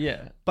know that.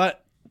 Yeah.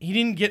 But he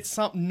didn't get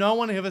some. No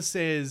one ever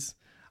says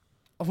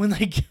when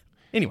they get.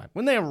 Anyway,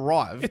 when they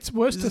arrive, It's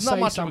worse to there's not say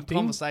much something. of a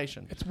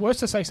conversation. It's worse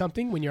to say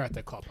something when you're at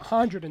the club.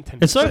 110.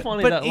 It's so But-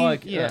 funny but that in-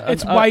 like yeah.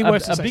 It's way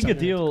worse to A say bigger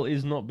something. deal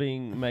is not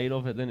being made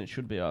of it than it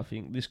should be. I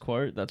think this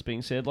quote that's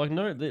being said, like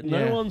no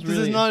Yeah. one's 'Cause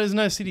really. there's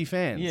no City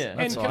fans. Yeah. And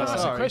That's can all. I ask a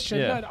Sorry. question?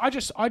 Yeah. No, I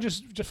just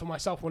for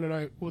myself want to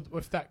know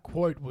if that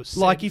quote was said.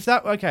 Like if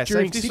that so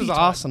during if this City was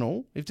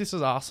time.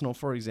 Arsenal,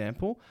 for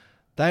example,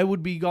 they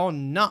would be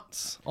going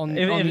nuts on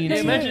the internet.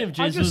 Imagine if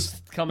I Jesus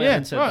just- come out Yeah,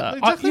 and said right. that.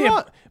 Exactly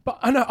right. But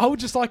I know I would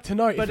just like to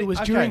know if it was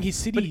during his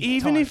City. But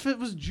even time. if it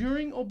was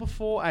during or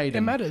before Aiden,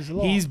 It matters a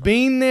lot. He's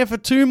been there for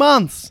 2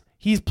 months.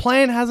 His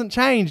plan hasn't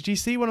changed. Do you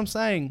see what I'm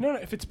saying? no,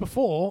 if it's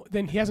before,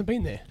 then he hasn't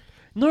been there.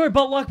 No,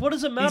 but like, what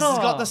does it matter? He's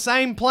got the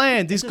same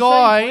plan. This the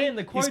guy, same plan.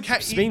 The he's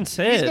quote's been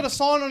said. He's got a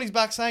sign on his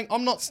back saying,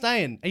 "I'm not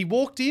staying." He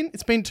walked in.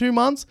 It's been 2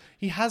 months.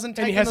 He hasn't And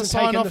taken he hasn't the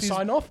sign taken off. the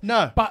sign off.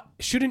 No, But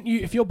shouldn't you,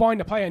 if you're buying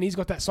a player and he's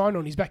got that sign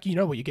on his back, you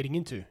know what you're getting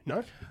into?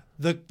 No.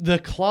 the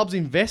club's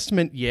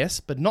investment, yes,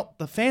 but not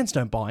the fans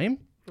don't buy him.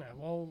 Yeah,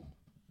 well,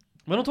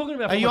 We're not talking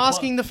about. Are from you a club-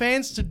 asking the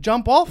fans to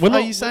jump off? We're Are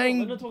not, you saying?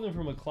 we're not talking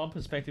from a club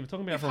perspective? We're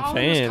talking about if from Haaland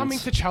fans. was coming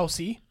to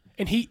Chelsea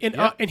and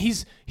Yep. and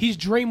his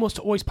dream was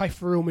to always play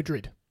for Real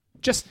Madrid.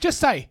 Just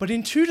say. But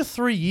in 2 to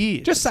 3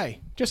 years,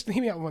 Just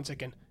hear me out 1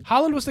 second.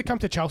 Haaland was to come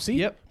to Chelsea.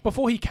 Yep.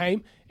 Before he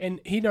came,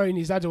 and and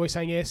his dad's always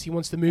saying yes, he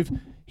wants to move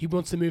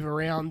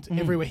around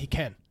everywhere he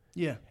can.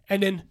 yeah.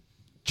 And then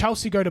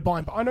Chelsea go to buy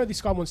him, but I know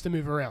this guy wants to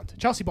move around.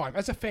 Chelsea buy him.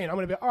 As a fan, I'm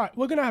going to be all right.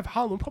 We're going to have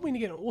Haaland. We're probably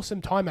going to get an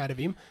awesome time out of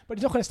him, but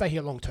he's not going to stay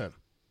here long term.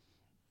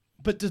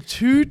 But the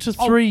 2 to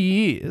 3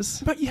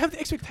 years. But you have the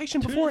expectation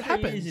before it 2 to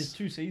 3 happens. years is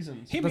 2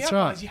 seasons. Hear me That's out,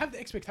 right. guys. You have the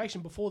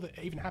expectation before that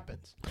even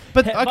happens.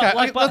 But But okay,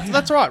 like- but-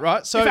 that's right,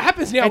 right? So If it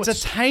happens now, it's a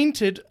it's-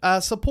 tainted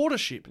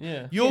supportership.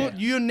 Yeah.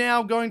 You're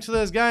now going to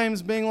those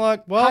games being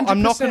like, well,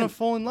 I'm not going to 100%.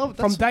 fall in love.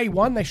 From day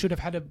one, they should have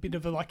had a bit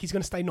of a he's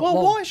going to stay not Well,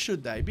 long. why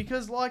should they?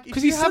 Because like,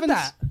 Because he said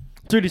that.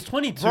 Dude, he's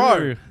 22.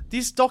 Bro,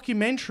 this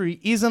documentary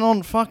isn't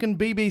on fucking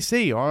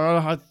BBC, or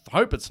I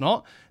hope it's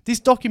not. This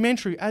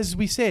documentary, as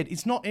we said,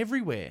 it's not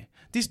everywhere.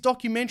 This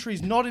documentary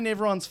is not in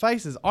everyone's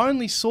faces. I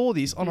only saw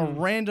this on a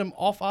random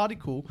off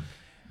article.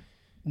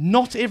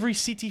 Not every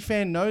City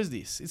fan knows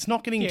this. It's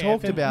not getting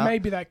talked then about.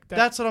 Maybe that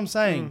That's what I'm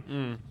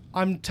saying.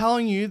 I'm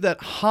telling you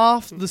that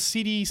half the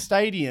City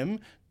stadium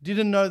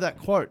didn't know that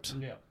quote.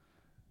 Yeah.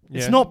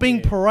 It's not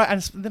being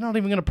paraded. And they're not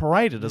even going to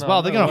parade it as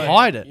well. They're no going to way.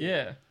 hide it.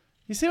 Yeah.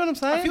 You see what I'm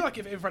saying? I feel like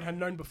if everyone had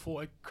known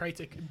before, it creates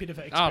a bit of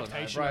an I don't know,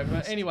 expectation. bro.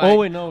 But anyway, All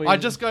we know I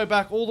is- just go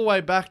back all the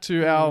way back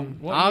to our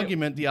What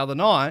argument the other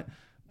night.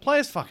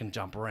 Players fucking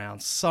jump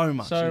around so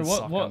much So in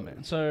soccer,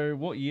 man.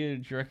 what year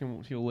do you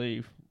reckon he'll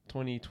leave?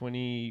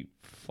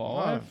 2025.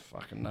 I don't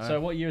fucking know. So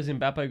what year is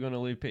Mbappe going to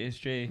leave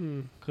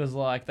PSG? Because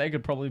like they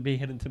could probably be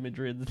heading to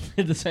Madrid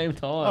at the same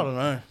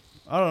time.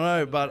 I don't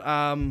know, but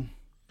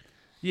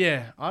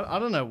yeah, I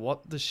don't know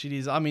what the shit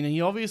is. I mean,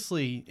 he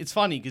obviously, it's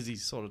funny because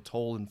he's sort of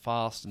tall and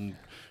fast and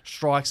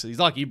strikes it. He's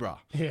like Ibra,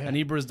 Yeah. and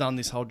Ibra's done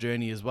this whole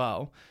journey as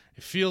well.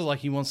 It feels like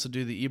he wants to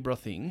do the Ibra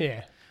thing.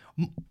 Yeah.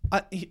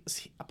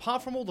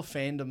 Apart from all the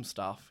fandom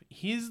stuff,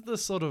 here's the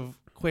sort of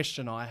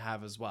question I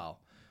have as well.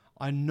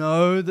 I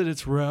know that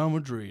it's Real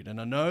Madrid, and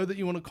I know that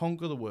you want to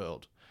conquer the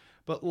world,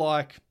 but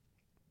like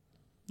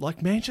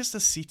Manchester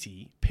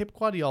City, Pep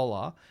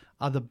Guardiola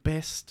are the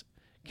best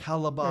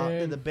caliber.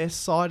 They're the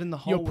best side in the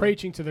whole You're world.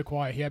 preaching to the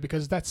choir here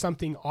because that's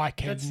something I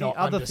That's the cannot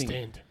other thing.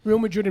 understand. Real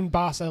Madrid and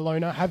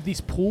Barcelona have this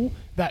pull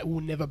that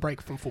will never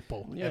break from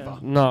football, ever.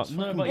 No,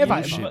 Ever, but ever.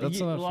 That's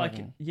you, not like,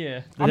 fucking-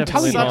 yeah. I'm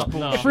telling you, Such if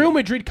bullshit. Real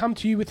Madrid come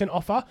to you with an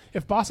offer,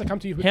 if Barca come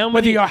to you, How whether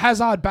many- you're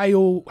Hazard,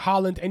 Bale,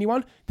 Haaland,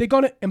 anyone, they're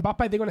gonna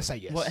Mbappe, they're gonna say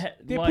yes. Their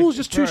Their pool's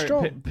just too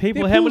strong.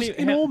 People, Their how pool's many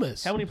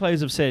enormous. How many players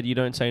have said you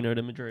don't say no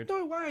to Madrid?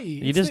 No way.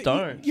 You just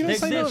don't. You don't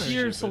say no.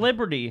 You're a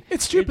celebrity.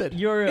 It's stupid.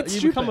 You It's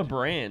become a stupid.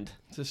 brand.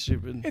 It's just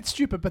stupid. It's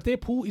stupid, but their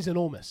pool is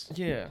enormous.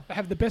 Yeah. They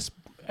have the best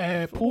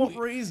pool what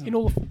reason? in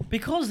all of.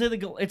 Because they're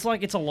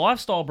it's a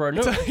lifestyle, bro.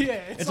 No, Yeah,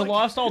 it's a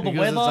lifestyle. The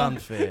Because it's weather,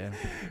 unfair.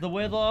 the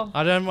weather.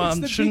 I don't. I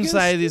the shouldn't biggest-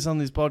 say this on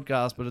this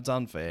podcast, but it's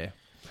unfair.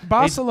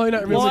 Barcelona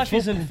and Real Life Madrid.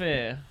 isn't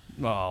fair.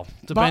 Well,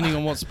 depending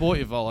on what sport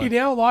you follow. In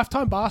our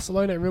lifetime,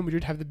 Barcelona and Real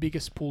Madrid have the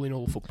biggest pool in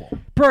all of football.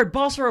 Bro,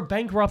 Barca are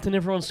bankrupt and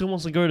everyone still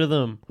wants to go to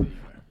them.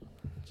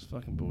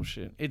 fucking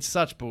bullshit. It's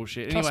such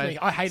bullshit. Trust Anyway, me,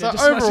 I hate so it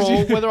just as much as overall,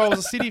 you. whether I was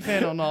a City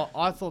fan or not,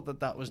 I thought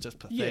that was just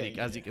pathetic,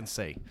 Yeah. as you can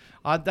see.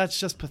 That's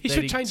just He pathetic.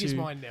 should change his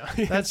mind now.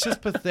 That's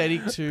just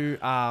pathetic to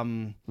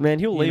Man,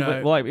 he'll leave know,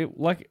 it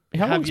like how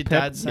have long's your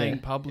Pep? dad saying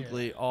Yeah.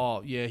 publicly,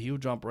 "Oh yeah, he'll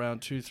jump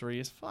around 2-3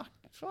 years."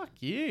 Fuck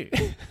you.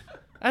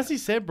 As he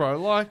said,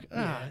 bro,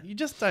 you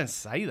just don't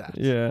say that.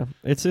 Yeah,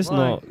 it's just Like,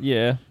 not.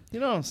 Yeah, You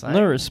know what I'm saying?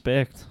 no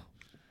respect.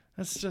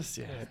 That's just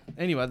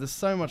Anyway, there's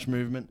so much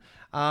movement.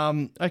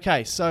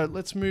 Okay, so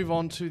let's move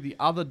on to the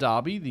other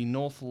derby, the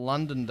North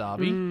London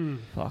derby.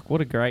 Fuck,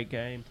 what a great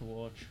game to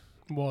watch.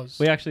 Was.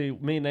 Me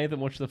and Nathan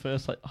watched the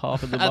first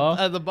half of the bar.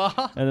 At the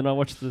bar. And then I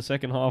watched the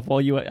second half while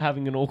you were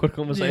having an awkward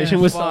conversation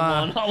Yeah, with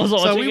fine. someone. I was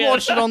watching So we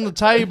watched it on the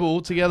table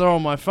together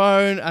on my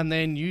phone, and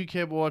then you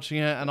kept watching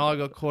it, and I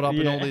got caught up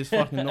in all these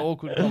fucking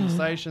awkward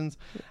conversations.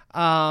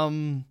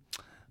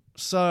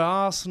 So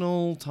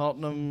Arsenal,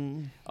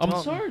 Tottenham.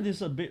 I'm sorry this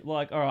is a bit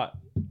like, all right.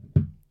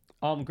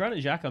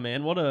 Granit Xhaka,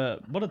 man, what a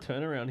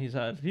turnaround he's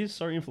had. He's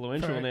so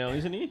influential Correct. now,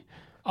 isn't he?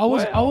 I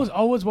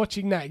was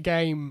watching that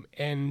game,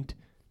 and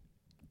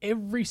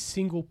every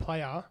single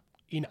player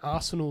in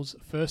Arsenal's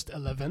first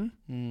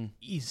 11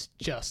 is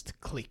just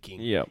clicking.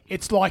 Yep.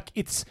 It's like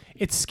it's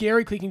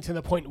scary clicking to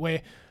the point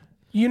where,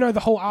 the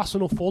whole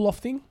Arsenal fall off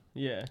thing.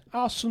 Yeah.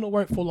 Arsenal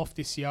won't fall off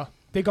this year.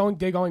 They're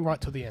going right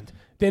to the end.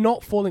 They're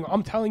not falling.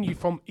 I'm telling you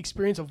from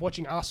experience of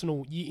watching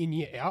Arsenal year in,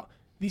 year out,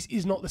 this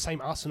is not the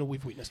same Arsenal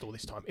we've witnessed all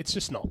this time. It's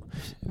just not.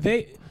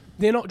 They're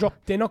not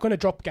going to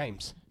drop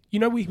games.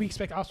 We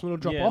expect Arsenal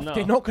to drop off. No.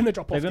 They're not going to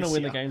drop off. They're going to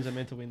win year. the games they're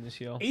meant to win this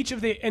year. Each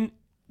of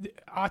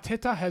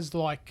Arteta has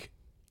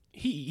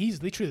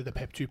he's literally the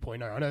Pep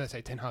 2.0. I know they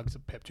say Ten Hag is a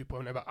Pep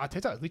 2.0, but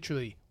Arteta is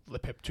literally the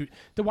Pep 2.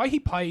 The way he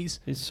plays,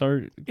 He's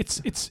so...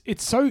 it's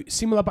so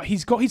similar, but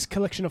he's got his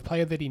collection of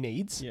player that he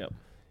needs. Yep.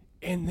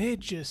 And they're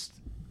just,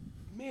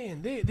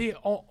 man, they're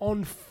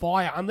on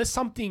fire. Unless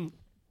something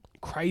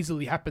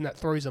crazily happened that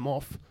throws them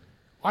off,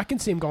 I can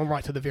see him going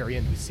right to the very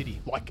end with City,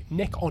 like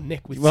neck on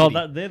neck with City.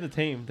 They're the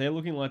team. They're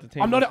looking like the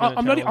team. I'm not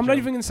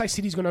even going to say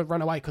City's going to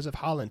run away because of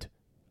Haaland.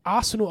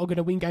 Arsenal are going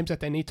to win games that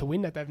they need to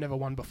win that they've never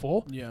won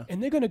before. Yeah.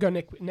 And they're going to go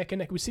neck and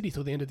neck with City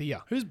till the end of the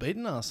year. Who's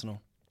beaten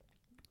Arsenal?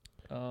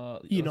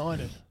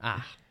 United.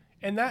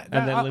 And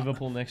then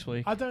Liverpool next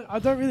week. I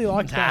don't really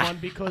like that one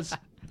because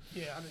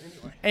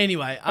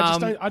Anyway,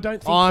 I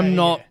don't think I'm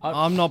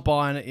not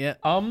buying it yet.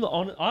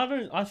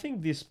 I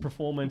think this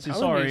performance is...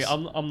 I'm telling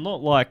Sorry, you. I'm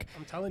not like...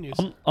 I'm telling you.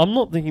 I'm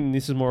not thinking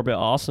this is more about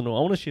Arsenal.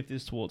 I want to shift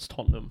this towards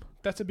Tottenham.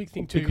 That's a big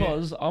thing too.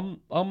 Because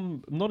I'm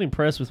not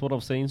impressed with what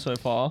I've seen so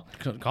far.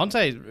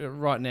 Conte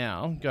right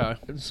now, go.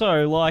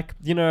 So,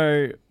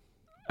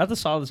 at the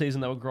start of the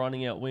season, they were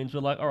grinding out wins. We're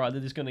like, all right,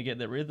 they're just going to get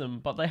their rhythm.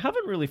 But they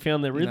haven't really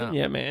found their rhythm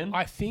yet, man.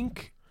 I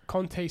think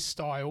Conte's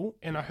style,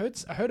 and I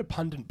heard a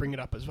pundit bring it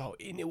up as well,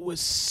 and it was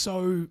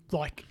so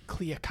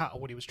clear cut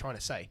what he was trying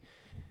to say.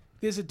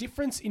 There's a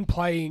difference in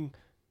playing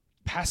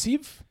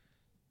passive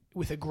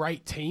with a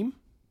great team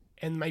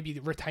and maybe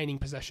retaining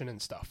possession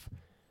and stuff.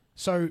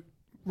 So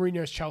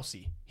Mourinho's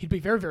Chelsea, he'd be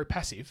very, very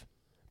passive,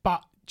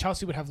 but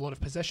Chelsea would have a lot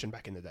of possession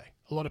back in the day,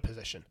 a lot of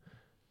possession.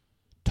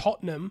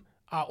 Tottenham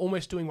are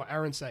almost doing what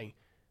Aaron's saying.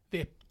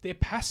 They're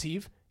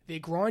passive. They're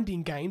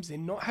grinding games. They're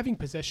not having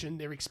possession.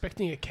 They're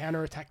expecting a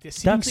counter-attack. They're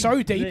sitting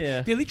so deep.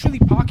 Yeah. They're literally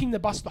parking the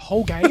bus the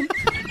whole game.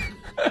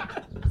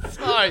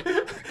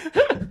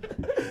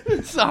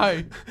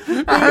 So,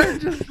 Aaron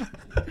just.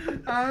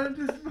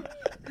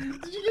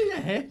 Did you get your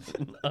hand?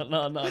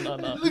 No.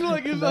 It looked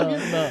like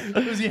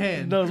it was your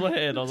hand. No, it was my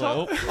head. I was like,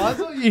 oh. I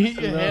thought you hit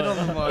your head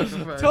on the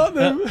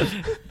microphone.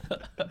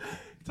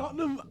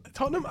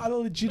 Tottenham are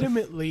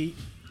legitimately,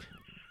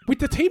 with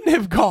the team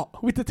they've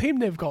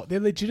got, they're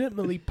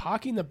legitimately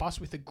parking the bus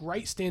with a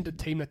great standard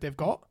team that they've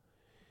got.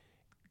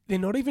 They're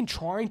not even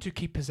trying to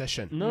keep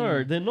possession.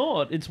 No, they're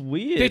not. It's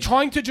weird. They're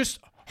trying to just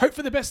hope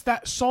for the best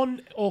that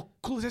Son or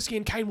Kulusevski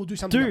and Kane will do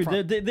something up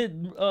front.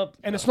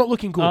 and it's not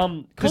looking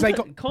good.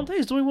 Conte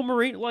is doing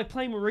what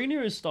playing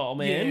Mourinho's style,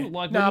 man. Yeah.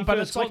 When Nah, he but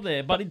first it's got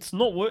there, but it's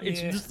not working.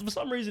 Yeah. It's just, for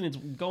some reason it's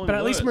going. But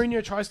at least worse.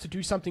 Mourinho tries to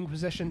do something with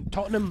possession.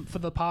 Tottenham for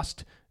the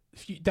past,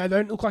 they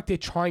don't look like they're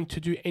trying to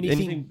do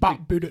anything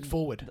but boot it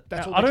forward.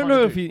 That's what I don't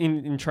know if he.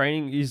 in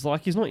training he's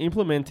not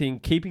implementing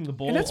keeping the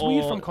ball. And that's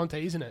weird from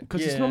Conte, isn't it?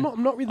 Because it's not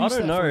I'm not really. I used to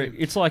don't that know. from him.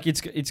 It's like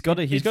he's got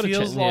to. It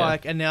feels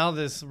like, and now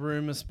there's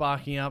rumours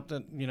sparking up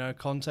that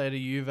Conte to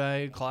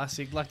Juve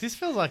classic. Like this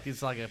feels like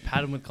it's like a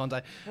pattern with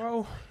Conte.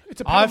 Well,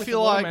 it's a I pattern with a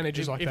feel lot of like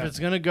managers if that. it's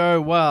going to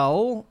go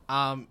well,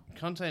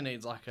 Conte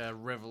needs like a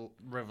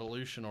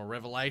revolution or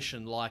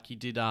revelation like he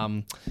did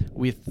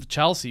with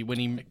Chelsea when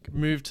he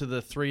moved to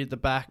the three at the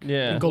back.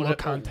 Yeah. N'Golo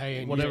Kante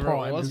and whatever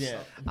Prime. it was.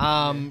 Yeah.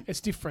 It's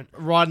different.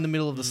 Right in the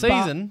middle of the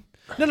season.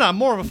 No,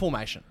 more of a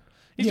formation.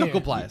 He's got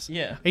good players.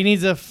 Yeah. He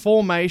needs a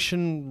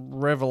formation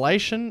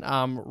revelation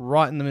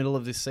right in the middle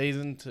of this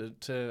season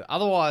to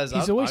otherwise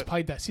He's always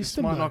played that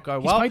system. might though. not go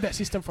He's well. played that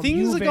system from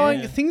Things Juve. are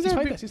going. Things He's are a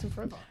played bit, that system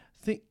forever.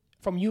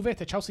 From Juve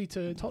to Chelsea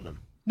to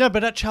Tottenham. No,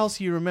 but at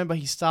Chelsea, you remember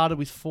he started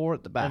with 4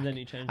 at the back. And then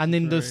he changed And to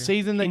then the 3.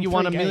 season that In you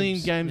won 3 a million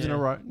games. games in a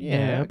row.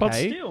 Yeah, But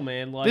okay. still,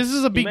 man, like This is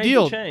a he big made the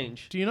deal.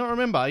 change. Do you not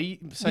remember? He Yeah,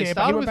 but he started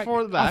went with back-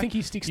 4 at the back. I think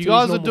he sticks You to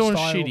guys his are doing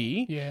normal style.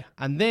 shitty. Yeah.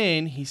 And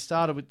then he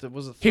started with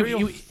was it He, 3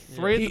 or he,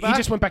 3 at the he back?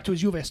 just went back to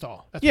his Juve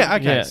style. That's Yeah,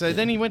 what he okay. Yeah. So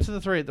then he went to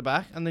the 3 at the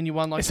back, and then you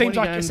won like It seems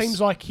 20 like games. it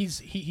seems like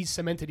he's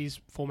cemented his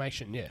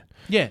formation. Yeah.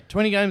 Yeah,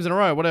 20 games in a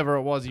row, whatever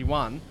it was, he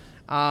won.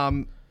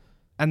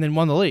 And then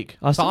won the league.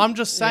 So I'm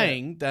just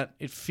saying that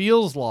it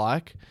feels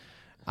like,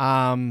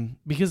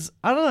 because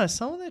I don't know,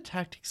 some of their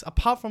tactics,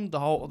 apart from the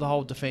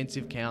whole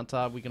defensive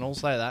counter, we can all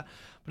say that,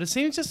 but it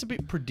seems just a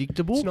bit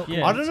predictable. It's not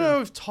Yeah. I don't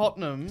know if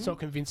Tottenham, It's not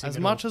convincing. as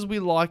at much all. as we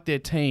like their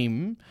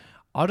team,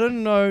 I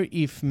don't know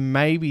if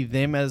maybe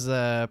them as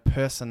a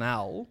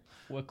personnel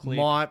We're clear.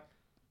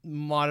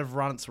 might have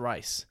run its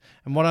race.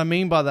 And what I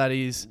mean by that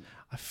is,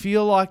 I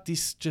feel like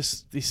this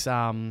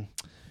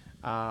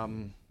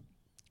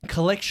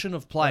collection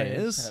of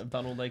players. have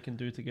done all they can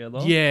do together.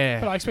 Yeah.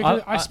 But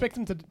I expect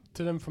them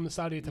to them from the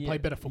start of the year to play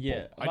better football.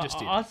 Yeah, I just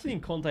did. I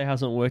think Conte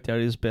hasn't worked out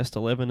his best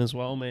 11 as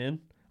well, man.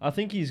 I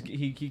think he's going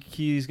to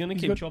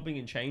keep got- chopping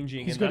and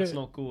changing, he's and got that's a-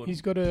 not good.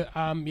 He's got to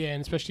and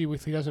especially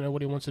with he doesn't know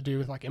what he wants to do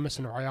with like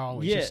Emerson Royale.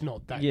 He's just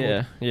not that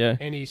yeah, good. yeah.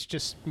 And he's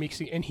just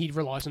mixing, and he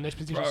relies on those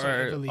positions so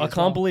Bro, heavily. I as can't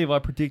well. believe I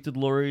predicted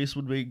Lloris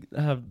would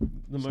have the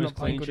He's most not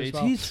playing clean good as sheets.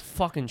 well. He's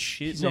fucking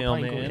shit He's now, not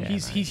playing man. good.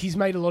 Yeah, He's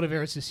made a lot of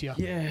errors this year.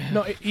 Yeah.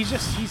 No, he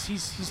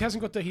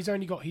hasn't got he's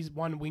only got his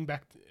one wing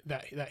back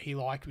that he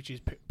liked, which is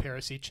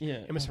Perisic. Yeah.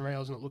 Emerson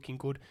Royale's not looking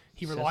good.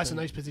 He relies on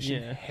those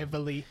positions Yeah.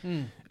 heavily.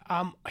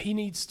 He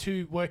needs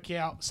to work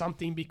out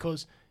something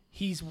because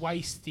he's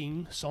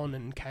wasting Son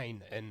and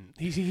Kane, and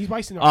he's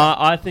wasting.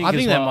 I think I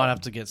think as they well, might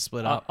have to get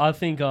split up. I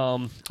think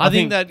I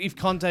think that if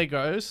Conte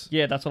goes,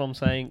 yeah, that's what I'm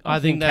saying. I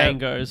think Kane that-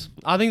 goes.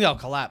 I think they'll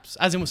collapse.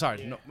 As in,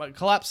 sorry,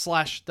 collapse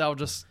 / they'll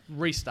just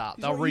restart.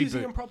 He's They'll not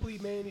using reboot. him properly,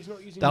 man. He's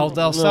not using. They'll him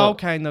they'll properly. sell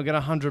Kane. They'll get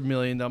 100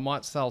 million. They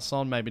might sell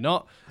Son, maybe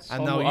not.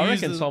 And they'll I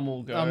use reckon Son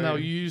will go. and they'll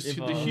use if,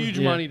 the huge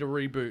yeah. money to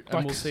reboot, and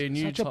Like, we'll see a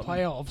new such a Tottenham.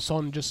 player of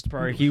Son just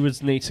Bro, he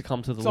needs to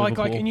come to the It's like,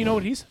 Liverpool. and you know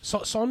what it is?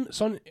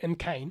 Son and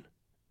Kane,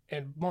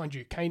 and mind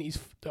you, Kane is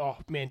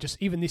just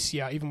even this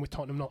year, even with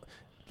Tottenham not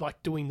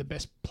like doing the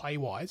best play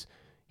wise,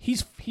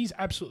 he's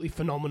absolutely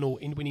phenomenal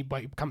in when he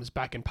comes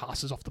back and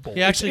passes off the ball.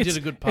 He actually did a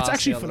good pass. It's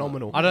actually the other night.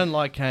 phenomenal. I don't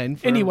like Kane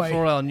Anyway,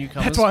 for our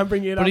newcomers. That's why I'm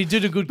bringing it up. But he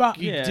did a good. But-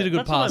 He did a good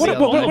that's pass. what the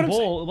I'm other saying. night. On I'm the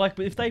saying- ball, like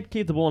if they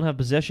keep the ball and have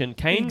possession,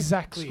 Kane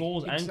Exactly.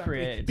 scores and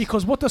creates.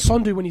 Because what does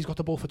Son do when he's got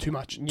the ball for too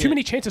much? Yeah. Too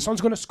many chances.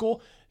 Son's going to score.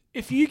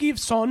 If you give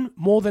Son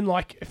more than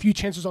like a few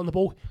chances on the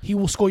ball, he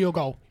will score your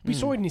goal. We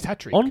saw it in his hat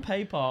trick. on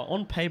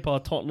paper,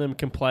 Tottenham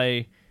can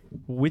play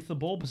with the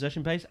ball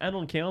possession base and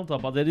on counter,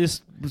 but they're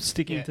just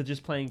sticking Yeah. to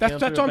just playing. That's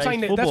what I'm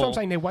saying. counter-based That's what I'm football.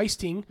 saying. They're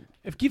wasting.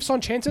 If give Son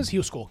chances,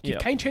 he'll score. Give Yeah.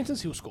 Kane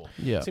chances, he'll score.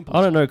 Yeah. Simple.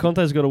 I don't know.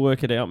 Conte's got to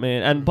work it out,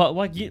 man. And but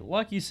like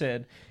you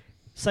said,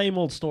 same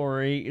old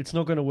story. It's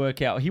not going to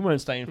work out. He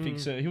won't stay and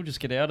fix it. He'll just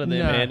get out of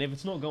there, No. man. If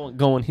it's not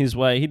going his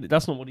way,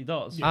 that's not what he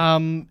does.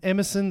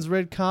 Emerson's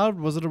red card,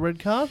 was it a red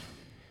card?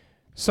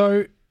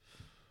 So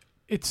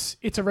it's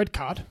a red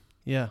card.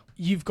 Yeah.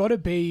 You've got to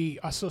be.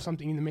 I saw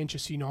something in the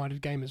Manchester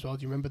United game as well.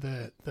 Do you remember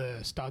the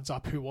studs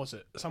up? Who was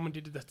it? Someone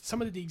did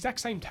the exact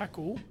same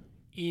tackle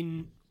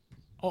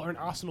or an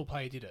Arsenal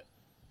player did it.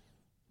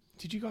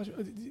 Did you guys?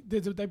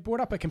 They brought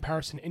up a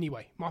comparison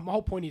anyway. My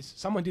whole point is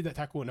someone did that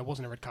tackle and it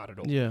wasn't a red card at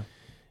all. Yeah.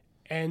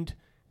 And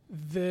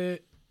the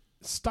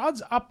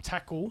studs up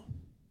tackle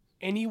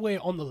anywhere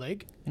on the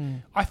leg,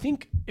 I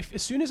think if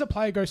as soon as a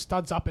player goes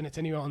studs up and it's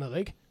anywhere on the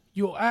leg,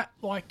 you're at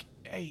like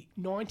a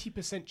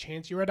 90%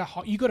 chance. You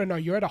got to know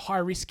you're at a high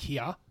risk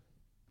here.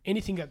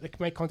 Anything that can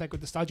make contact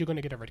with the studs, you're going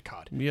to get a red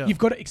card. Yeah. You've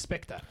got to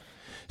expect that.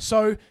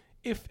 So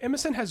if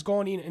Emerson has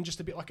gone in and just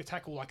a bit like a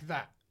tackle like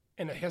that,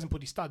 and he hasn't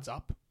put his studs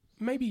up,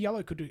 maybe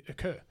yellow could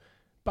occur.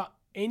 But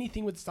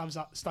anything with studs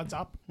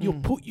up, you'll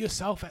put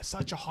yourself at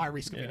such a high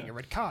risk of getting a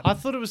red card. I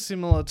thought it was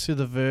similar to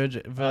the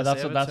versus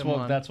That's Everton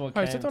one. what Oh,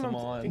 came is that to what I'm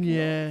mind. thinking?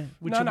 Yeah,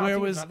 which No, I where think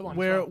it was another one as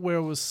where well. where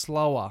it was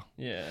slower.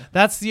 Yeah.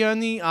 That's the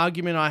only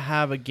argument I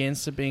have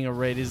against it being a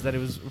red is that it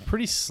was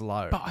pretty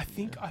slow. But I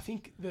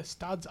think the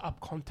studs up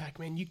contact,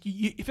 man. You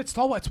if it's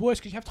slower, it's worse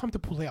because you have time to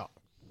pull out.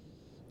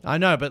 I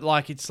know, but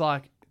like it's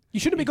like You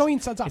shouldn't be going in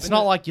studs up. it's and not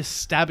then- like you're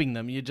stabbing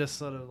them. You're just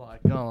sort of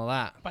like going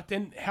like that. But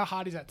then, how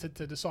hard is that to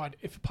decide?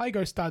 If a player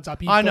goes studs up,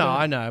 I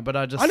know, but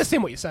I just I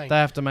understand what you're saying. they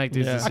have to make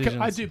these Yeah.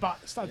 decisions. I do,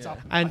 but studs up.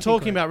 I And think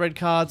talking correct. about red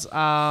cards,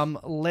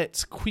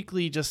 let's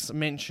quickly just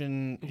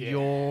mention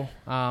your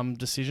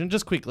decision,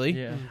 just quickly.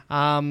 Yeah.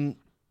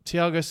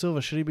 Thiago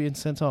Silva, should he be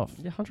sent off?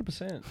 Yeah,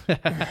 100%.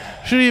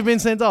 Should he have been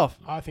sent off?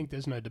 I think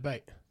there's no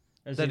debate.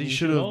 As That in he you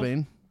should have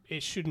been.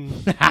 It shouldn't.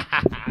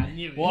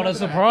 What a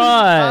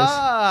surprise!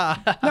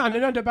 Ah.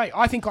 no debate.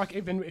 I think like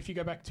even if you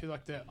go back to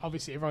like the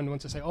obviously everyone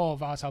wants to say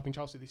VAR's helping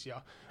Chelsea this year.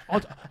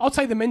 I'll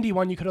say the Mendy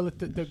one. You could have let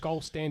the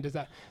goal stand as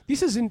that.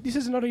 This is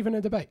not even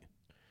a debate.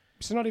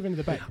 It's not even a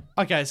debate.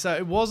 Okay, so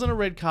it wasn't a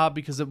red card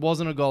because it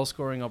wasn't a goal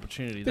scoring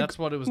opportunity. That's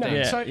what it was down.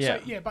 Yeah.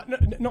 So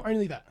but not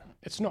only that.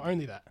 It's not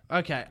only that.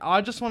 Okay,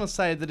 I just want to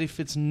say that if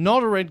it's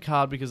not a red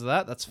card because of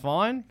that, that's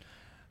fine.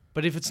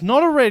 But if it's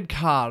not a red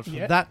card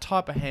for that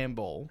type of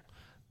handball,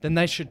 then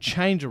they should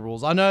change the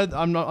rules. I know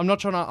I'm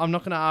not going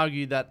to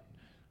argue that.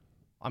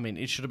 I mean,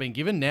 it should have been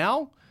given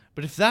now.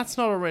 But if that's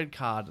not a red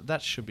card,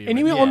 that should be.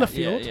 Anywhere on the Yeah,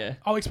 field, yeah.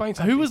 I'll explain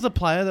something. Who was the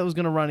player that was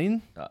going to run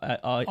in?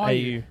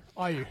 IU?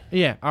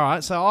 Yeah, all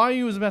right. So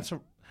IU was about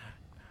to.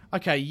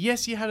 Okay,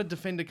 yes, you had a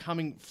defender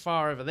coming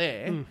far over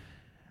there,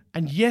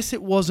 and yes,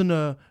 it wasn't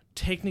a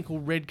technical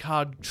red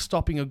card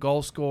stopping a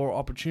goal score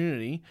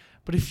opportunity.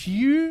 But if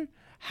you,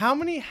 how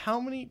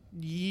many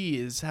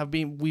years have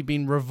we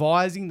been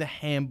revising the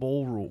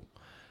handball rule?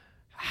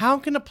 How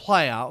can a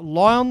player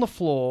lie on the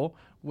floor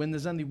when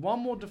there's only one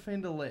more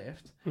defender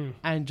left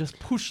and just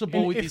push the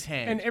ball with his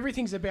hand? And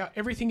everything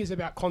is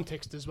about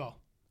context as well.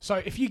 So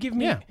if you give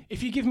me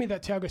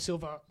that Thiago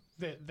Silva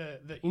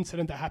the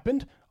incident that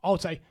happened, I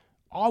would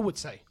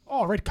say,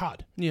 red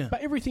card. Yeah.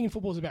 But everything in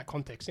football is about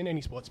context. In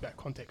any sport, it's about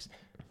context.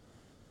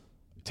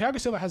 Thiago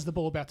Silva has the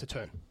ball about to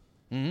turn.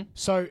 Mm-hmm.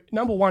 So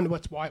number one,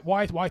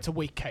 why it's a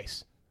weak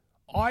case.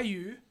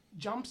 IU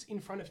jumps in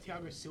front of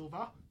Thiago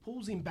Silva,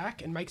 pulls him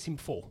back, and makes him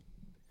fall.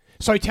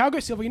 So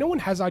Thiago Silva, when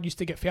Hazard used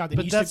to get fouled,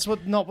 but that's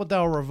not what they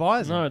were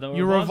revising. No, they were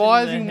you're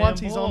revising once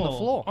he's on the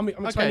floor. I'm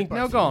explaining both.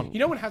 Now go on. You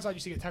know when Hazard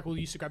used to get tackled,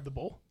 he used to grab the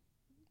ball?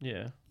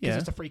 Yeah. Because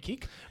it's a free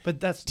kick. But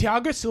that's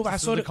Thiago Silva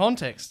has sort the of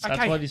context.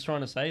 That's what he's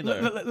trying to say,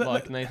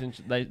 though. Nathan,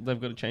 they've got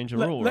to change the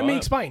rule, Let me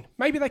explain.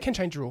 Maybe they can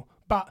change the rule,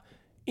 but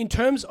in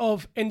terms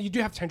of, and you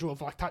do have to change the rule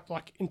of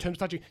like in terms of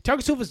touching.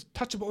 Thiago Silva's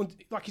touchable, and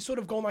like he's sort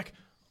of gone like,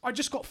 I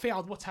just got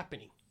fouled. What's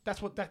happening?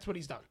 That's what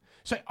he's done.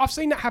 So I've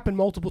seen that happen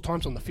multiple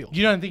times on the field.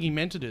 You don't think he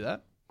meant to do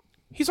that?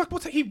 He's like,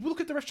 he look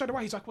at the ref straight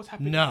away. He's like, what's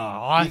happening? No,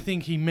 I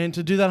think he meant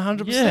to do that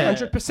 100%. Yeah.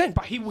 100%.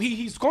 But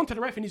he's gone to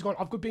the ref and he's gone,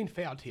 I've been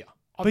fouled here.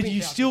 But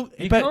you still,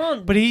 You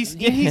can't. but he's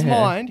in his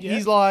mind. Yeah.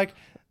 He's like,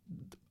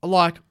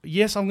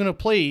 yes, I'm going to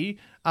plead,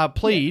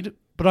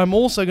 but I'm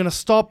also going to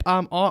stop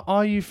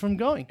IU from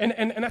going.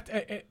 And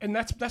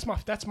that's my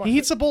He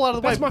hits the ball out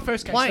of the way. That's my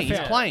first case. Playing, to he's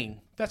foul.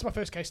 playing. That's my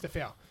first case to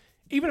foul.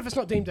 Even if it's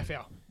not deemed a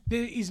foul.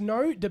 There is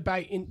no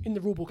debate in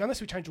the rule book, unless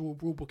we change the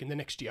rule book in the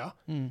next year.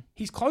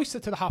 He's closer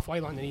to the halfway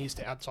line than he is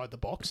to outside the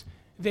box.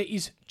 There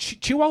is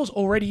Chilwell's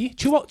already.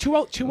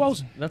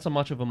 Chilwell's. That's a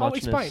much of a I'll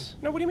muchness. explain.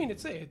 No, what do you mean?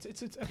 It's there.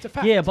 It's a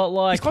fact. Yeah, but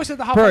like... He's closer to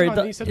the halfway line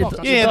than he is to the box.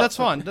 Yeah, that's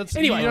fine. That's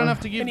Anyway, you don't have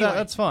to give that.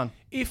 That's fine.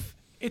 If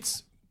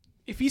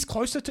he's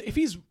closer to, if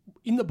he's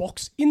in the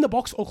box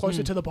or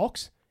closer to the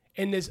box,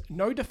 and there's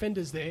no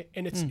defenders there,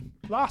 and it's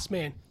last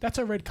man, that's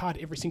a red card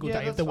every single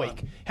day of the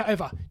week.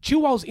 However,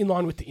 Chilwell's in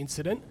line with the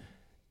incident.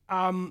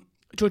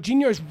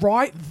 Jorginho's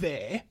right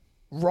there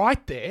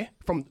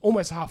from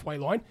almost the halfway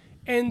line.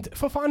 And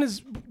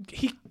Fofana's,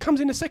 he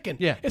comes in a second.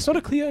 Yeah. It's not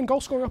a clear and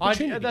goal scoring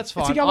opportunity. That's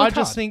It's fine. a yellow I card.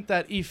 just think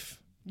that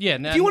if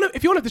now if you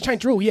want to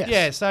change the rule, yes.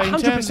 yeah, so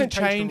in terms of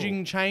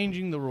 100%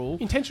 changing the rule,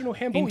 intentional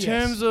handball, in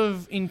terms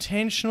of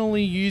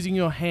intentionally using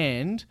your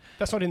hand,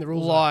 that's not in the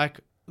rules.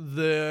 like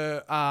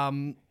the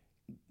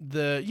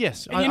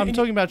yes, I'm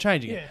talking about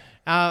changing it.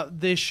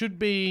 There should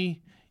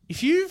be,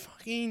 if you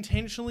fucking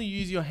intentionally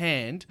use your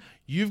hand,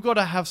 you've got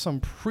to have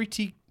some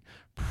pretty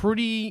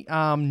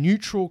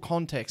neutral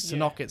context to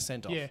not get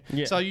sent off.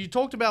 Yeah. So you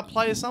talked about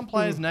players. Some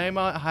players,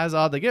 Neymar,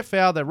 Hazard, they get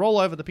fouled, they roll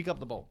over, they pick up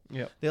the ball.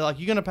 Yep. They're like,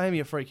 you're going to pay me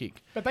a free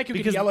kick. But they could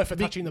get yellow for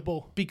touching the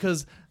ball.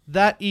 Because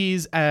that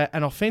is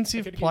an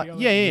offensive player.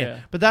 Yeah.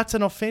 But that's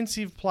an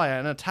offensive player,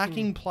 an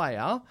attacking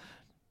player.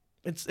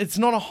 It's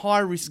not a high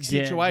risk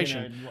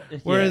situation.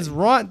 Whereas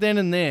right then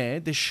and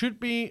there should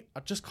be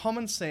just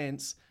common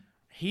sense.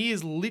 He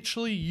has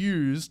literally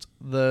used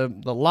the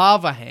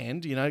lava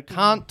hand.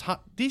 Can't touch.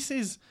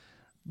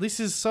 This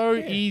is so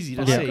easy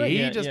to see.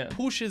 He just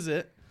pushes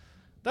it.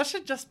 That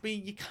should just be.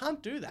 You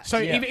can't do that. So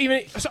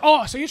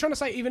so you're trying to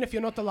say even if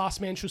you're not the last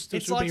man, should still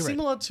it's be like red?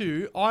 similar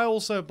to. I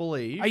also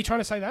believe. Are you trying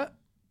to say that?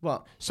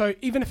 Well, so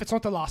even if it's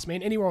not the last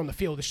man, anywhere on the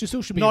field, it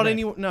still should be not red.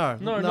 anyone. No.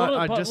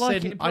 I just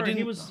said I didn't.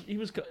 He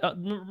was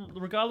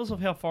regardless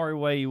of how far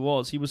away he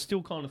was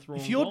still kind of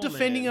throwing. If you're goal,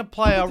 defending man. a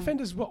player, All the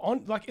defenders were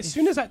on. Like as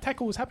soon as that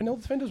tackle was happening, all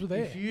the defenders were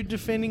there. if you're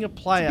defending a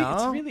player,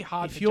 It's really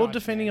hard. If to you're judge,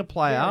 defending man. a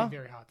player, very,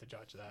 very hard to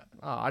judge that.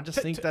 I just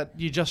think that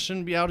you just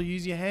shouldn't be able to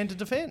use your hand to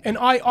defend. And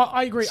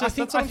I agree. So that's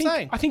what I'm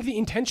saying. I think the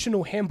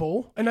intentional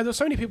handball. And there's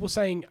so many people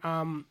saying.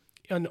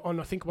 On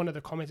I think one of the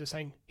comments is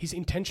saying he's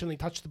intentionally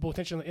touched the ball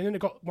intentionally, and then it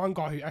got one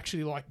guy who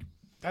actually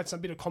that's a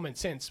bit of common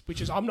sense,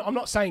 which is I'm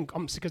not saying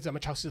because I'm a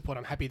Chelsea supporter,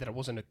 I'm happy that it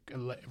wasn't a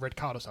red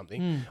card or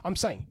something. I'm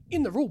saying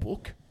in the rule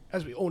book,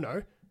 as we all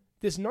know,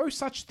 there's no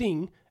such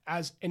thing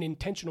as an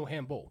intentional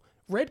handball.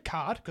 Red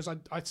card, because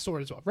I saw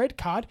it as well. Red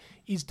card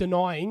is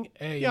denying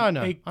a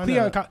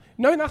clear card.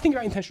 No, nothing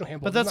about intentional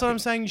handball. But that's what I'm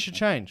saying. You should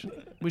change.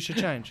 We should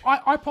change.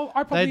 I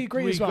probably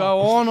agree as well. We go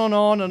on and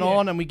on and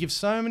on, and we give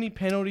so many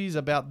penalties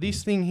about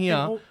this thing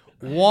here.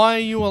 Why are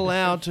you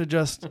allowed to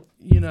just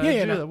do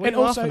that? What are you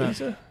laughing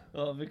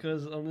at?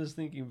 Because I'm just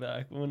thinking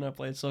back when I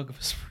played soccer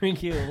for Spring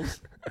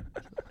Hills.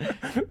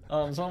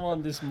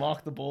 someone just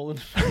marked the ball in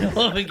the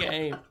middle of a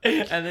game,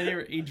 and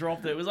then he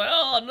dropped it. It was like,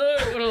 oh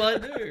no, what do I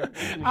do?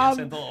 He didn't get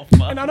sent off.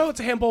 But. And I know it's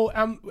a handball.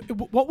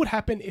 What would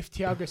happen if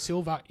Thiago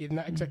Silva, in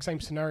that exact same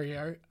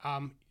scenario,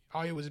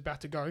 Ayo was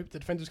about to go, the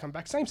defenders come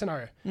back, same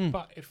scenario.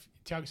 But if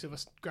Thiago Silva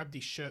grabbed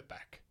his shirt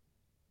back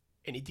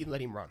and he didn't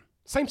let him run,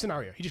 same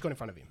scenario, he just got in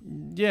front of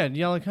him. Yeah,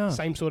 yellow card.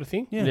 Same sort of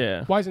thing.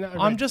 Yeah. Why isn't that?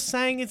 I'm just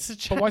saying it's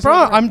a why is bro.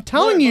 it red? I'm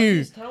telling No, but you.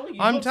 he's telling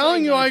you. I'm He's not telling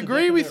saying you. that I it's a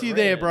agree with definite you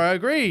there, red. bro. I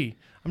agree.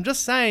 I'm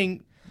just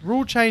saying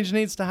rule change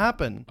needs to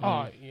happen.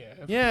 Oh yeah.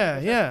 Yeah,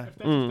 yeah. If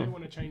they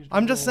want to change, the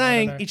I'm just rule, I don't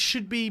saying know. it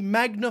should be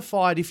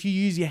magnified if you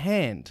use your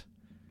hand.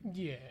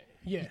 Yeah.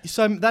 Yeah.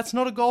 So that's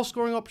not a goal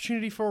scoring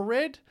opportunity for a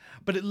red,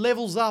 but it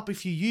levels up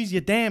if you use your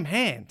damn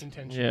hand.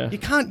 Intentional. Yeah. You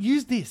can't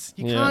use this.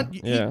 You Yeah, can't.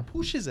 yeah. It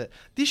pushes it.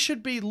 This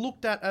should be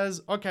looked at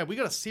as okay. We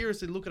got to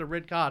seriously look at a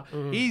red card.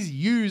 He's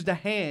used a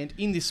hand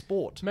in this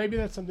sport. Maybe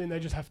that's something they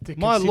just have to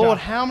My consider. lord,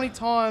 how many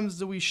times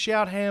do we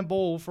shout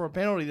handball for a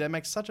penalty? They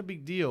make such a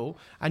big deal,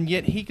 and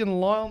yet he can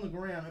lie on the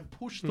ground and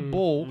push the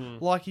ball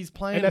like he's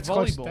playing And that's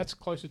volleyball. that's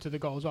closer to the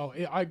goal as well.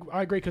 I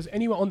agree because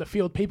anyone on the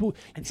field, people.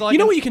 It's like you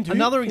know what you can do.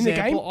 Another in the game?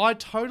 example, I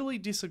totally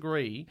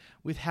disagree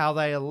with how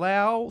they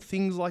allow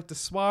things like the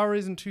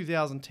Suarez in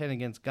 2010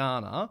 against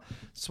Ghana.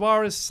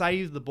 Suarez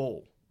saved the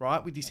ball,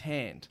 right, with his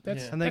hand. And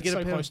they That's get so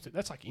a penalty. close to.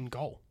 That's like in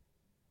goal.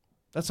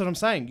 That's what I'm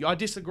saying. I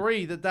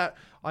disagree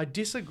I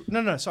disagree.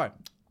 No, sorry.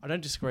 I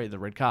don't disagree with the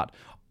red card.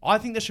 I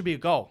think that should be a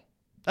goal.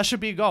 That should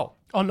be a goal.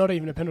 Oh, not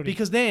even a penalty.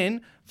 Because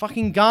then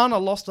fucking Ghana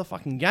lost the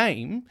fucking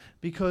game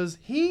because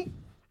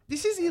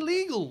this is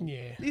illegal.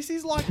 Yeah. This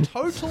is like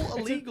total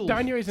illegal. The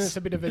only reason it's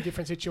a bit of a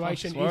different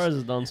situation Suarez is.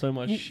 has done so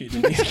much shit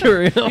in his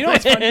career. You know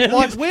what's funny? Like,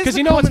 where's Because the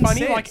you know what's common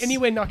funny? Like sense?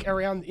 anywhere like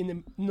around in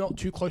the not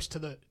too close to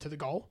the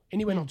goal,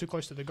 anywhere not too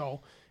close to the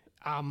goal,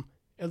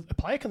 a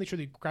player can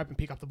literally grab and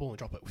pick up the ball and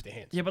drop it with their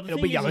hands. Yeah, but the it'll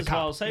thing be yellow is as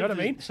card. well, say you know what I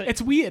with mean? the- say-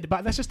 It's weird,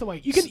 but that's just the way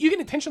you can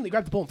intentionally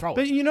grab the ball and throw it.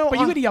 But you you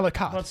get a yellow But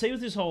card. see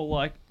with this whole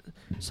like,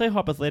 say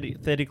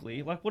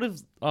hypothetically, like what if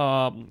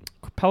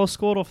Palace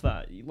scored off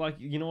that? Like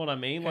you know what I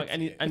mean? Like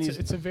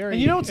It's a very.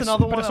 And you know what's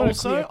another one but it's not a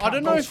also? clear-cut I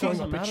don't know if goal-scoring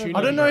he's- opportunity.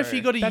 I don't know if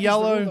he got a That is the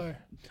rule, yellow. though.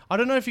 I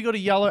don't know if he got a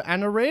yellow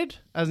and a red,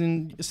 as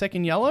in a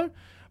second yellow.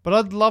 But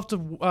I'd love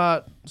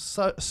to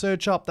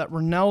search up that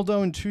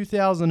Ronaldo in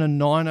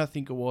 2009, I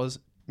think it was,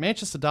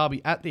 Manchester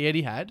Derby at the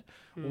Etihad,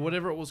 or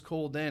whatever it was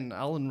called then,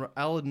 Allen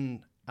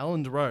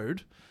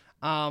Road.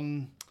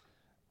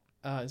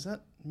 Is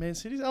that Man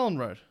City's Allen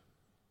Road?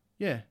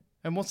 Yeah.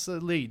 And what's the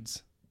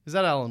Leeds? Is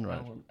that Allen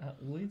Road?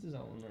 Leeds is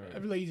Allen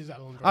Road. Leeds is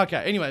Allen Road. Okay.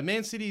 Anyway,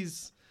 Man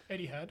City's.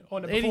 Etihad. Oh,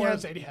 no, before it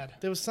was Etihad.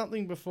 There was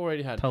something before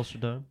Etihad. Telstra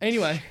Dome.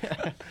 Anyway,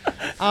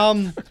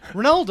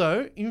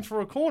 Ronaldo in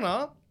for a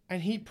corner,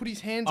 and he put his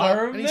hands I up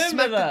and he remember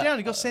smacked that. it down.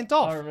 He got sent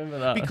off. I remember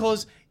that.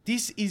 Because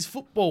this is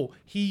football.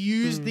 He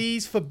used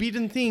these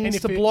forbidden And things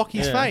if to it- block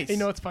his Yeah. face. You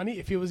know what's funny?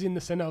 If he was in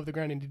the center of the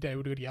ground and did that, he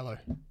would have got yellow.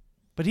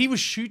 But he was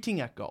shooting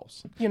at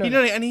goals. You know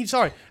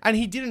and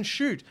he didn't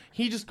shoot.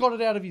 He just got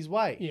it out of his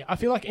way. Yeah, I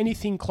feel like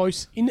anything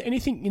close,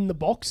 anything in the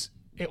box,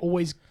 it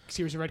always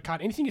series a red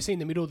card. Anything you see in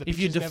the middle of the If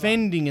pitch you're is never-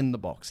 defending in the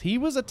box, he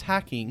was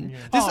attacking.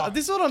 Oh,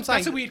 This is what I'm saying.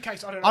 That's a weird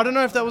case. I I don't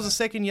know if that was a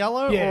second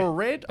yellow Yeah. or a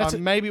red. That's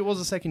Maybe it was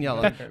a second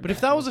yellow. That- but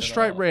if that was a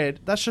straight red,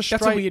 that's just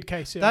straight. That's a weird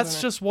case. Yeah, I That's don't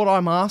know. just what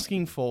I'm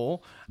asking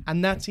for,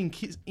 and that's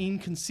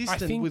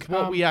inconsistent I think, with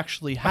what we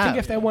actually have. I think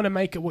if they want to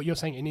make it what you're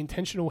saying, an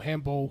intentional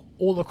handball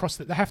all across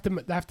they have to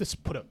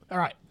put it. All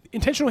right,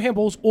 intentional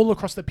handballs all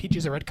across the pitch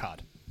is a red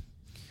card.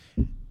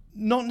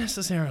 Not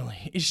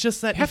necessarily. It's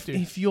just that Have to.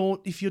 if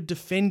you're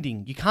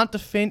defending, you can't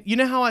defend. You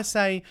know how I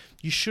say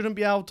you shouldn't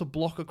be able to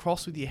block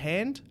across with your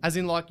hand, as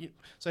in like.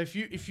 So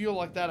if you're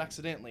like that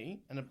accidentally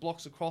and it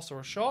blocks across or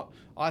a shot,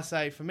 I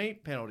say for me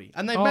penalty,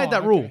 and they've made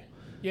that rule.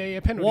 Yeah,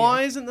 penalty.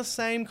 Why yeah. isn't the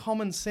same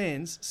common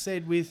sense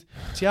said with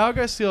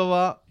Thiago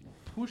Silva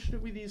pushed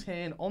it with his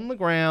hand on the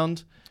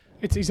ground?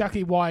 It's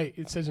exactly why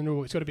it says in the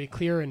rule. It's got to be a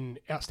clear and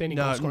outstanding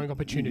goal scoring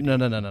opportunity. No.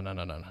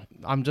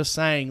 I'm just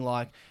saying,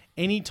 like,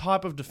 any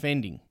type of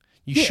defending.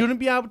 You shouldn't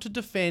be able to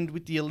defend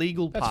with the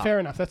illegal part. That's fair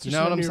enough. That's just You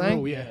know what a I'm new saying?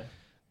 rule. Yeah.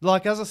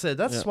 Like, as I said,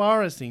 that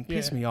Suarez thing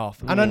pissed Yeah. me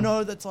off. And I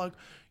know that's like,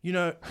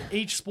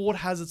 each sport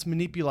has its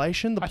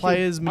manipulation. The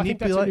players I think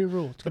that's a manipulate. new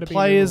rule. It's The gotta be a new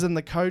players rule. and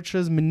the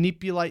coaches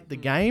manipulate the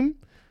game.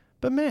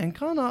 But man,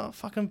 Ghana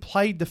fucking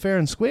played the fair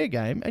and square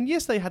game. And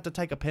yes, they had to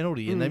take a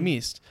penalty and they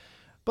missed.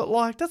 But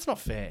like, that's not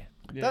fair.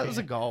 That was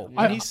a goal.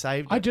 And he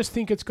saved it. I just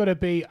think it's got to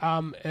be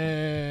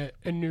a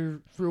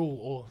new rule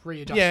or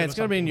readjustment. Yeah, it's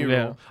got to be a new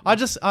Yeah. rule. I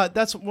just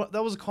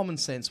that was a common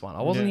sense one.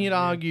 I wasn't here to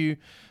argue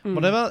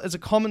whatever. It's a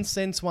common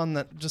sense one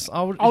that just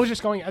I I was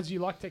just going as you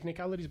like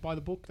technicalities by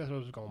the book. That's what I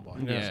was going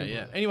by.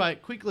 yeah. Anyway,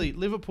 quickly,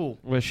 Liverpool.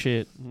 We're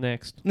shit.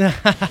 Next. We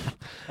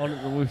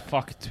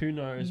fuck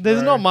 2-0s. There's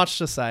bro. not much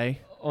to say.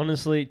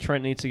 Honestly,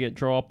 Trent needs to get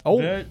dropped. Oh.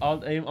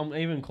 I'm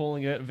even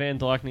calling it. Van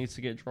Dijk needs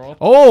to get dropped.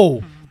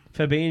 Oh,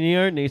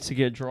 Fabinho needs to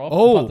get dropped.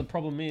 Oh. But the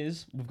problem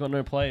is we've got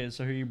no players.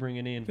 So who are you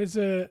bringing in? There's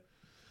Ooh.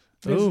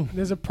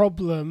 a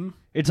problem.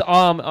 It's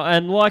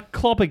and like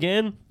Klopp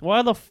again.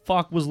 Why the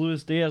fuck was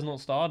Luis Diaz not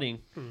starting?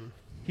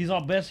 He's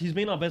our best. He's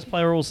been our best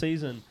player all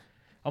season.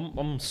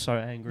 I'm so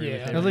angry. Yeah.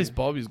 with him. At least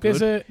Bobby's good.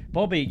 There's a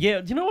Bobby. Yeah.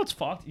 Do you know what's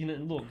fucked?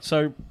 Look.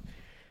 So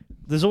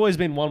there's always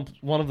been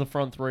one of the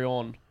front three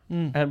on,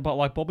 but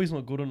like Bobby's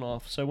not good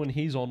enough. So when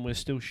he's on, we're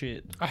still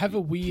shit. I have a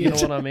You weird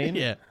know what I mean?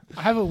 Yeah.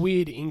 I have a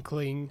weird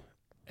inkling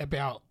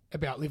about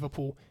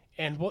Liverpool,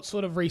 and what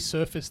sort of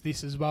resurfaced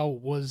this as well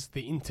was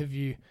the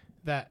interview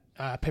that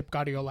Pep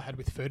Guardiola had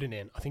with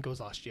Ferdinand. I think it was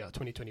last year,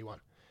 2021.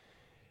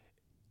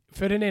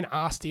 Ferdinand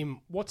asked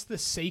him, "What's the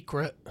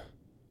secret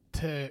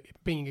to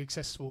being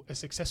a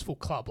successful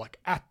club, like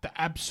at the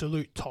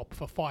absolute top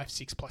for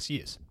 5-6+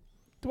 years?"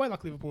 The way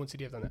like Liverpool and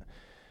City have done it.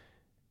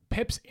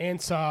 Pep's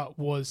answer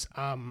was,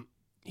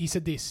 he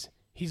said this.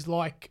 He's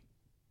like,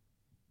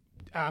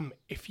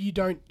 if you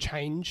don't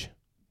change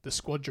the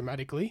squad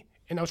dramatically,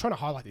 and I was trying to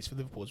highlight this for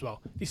Liverpool as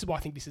well. This is why I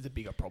think this is a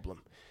bigger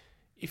problem.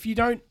 If you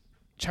don't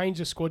change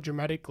the squad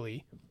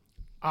dramatically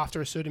after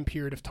a certain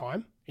period of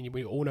time, and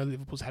we all know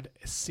Liverpool's had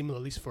a similar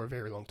list for a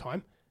very long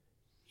time,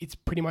 it's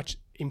pretty much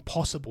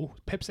impossible.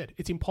 Pep said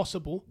it's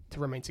impossible to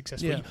remain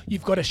successful. Yeah.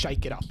 You've got to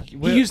shake it up. He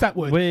used that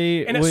word,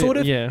 and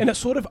it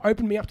sort of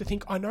opened me up to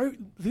think. I know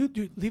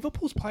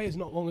Liverpool's players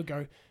not long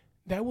ago,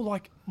 they were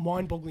like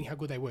mind-boggling how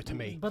good they were to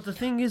me. But the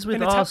thing is with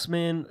And it's us,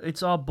 man,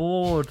 it's our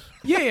board.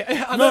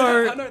 Yeah, I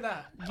No. know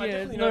that. I Yeah,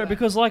 definitely know that.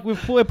 because like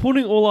we're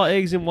putting all our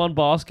eggs in one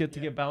basket to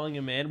get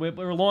Bellingham, man. We're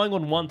relying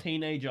on one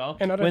teenager.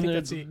 And I don't when think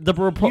that's it. The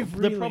You've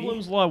really-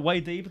 problems lie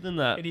way deeper than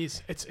that. It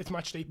is. It's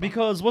much deeper.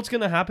 Because what's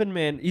going to happen,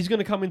 man? He's going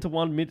to come into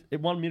one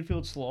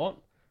midfield slot.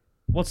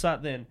 What's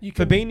that then? You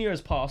can- Fabinho has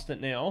passed it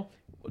now.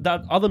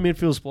 That other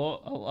midfield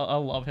spot, I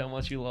love how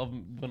much you love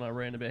when I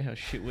ran about how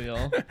shit we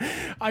are.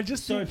 I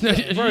just So,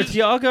 think bro,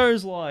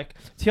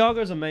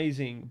 Thiago's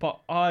amazing, but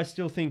I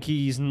still think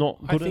he's not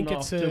I good think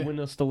enough to win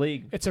us the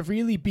league. it's a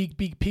really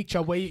big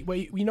picture where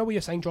you know where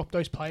you're saying drop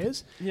those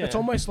players. Yeah. It's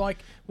almost like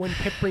when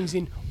Pep brings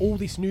in all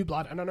this new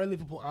blood, and I know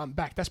Liverpool aren't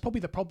back. That's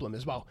probably the problem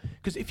as well.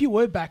 Because if you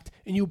were backed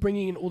and you're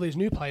bringing in all these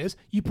new players,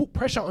 you put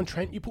pressure on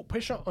Trent, you put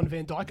pressure on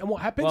Van Dijk, and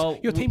what happens? Well,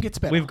 Your team gets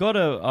better. We've got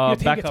Your a team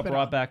gets backup better.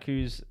 right back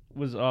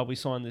we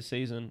signed this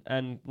season,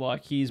 and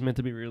like he's meant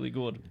to be really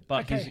good,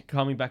 but he's Okay.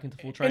 coming back into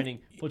full training,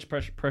 puts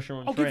pressure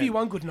on. I'll Trent. give you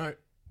one good note.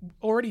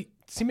 Already,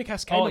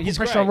 Simicast came and put he's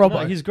pressure great. on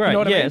Robbo. No, he's great. You know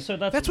what I yeah, mean? so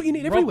that's what you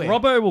need everywhere.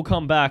 Robbo will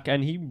come back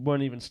and he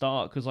won't even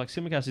start because like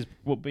Simicast is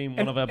being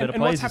one of our better and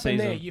players what's this happened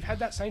season. there? You've had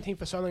that same team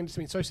for so long, it's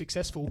been so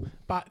successful,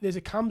 but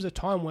comes a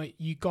time where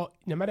you got,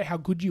 no matter how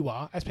good you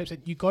are, as Pep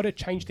said, you got to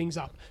change things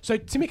up. So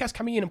Simicast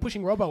coming in and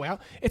pushing Robbo out,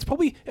 it's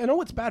probably, I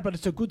know it's bad, but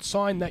it's a good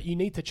sign that you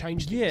need to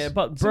change things. Yeah,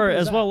 but Simple bro, as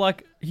as that. well,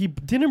 like he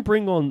didn't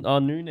bring on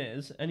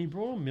Nunes and he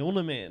brought on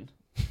Milner, man.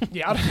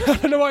 Yeah, I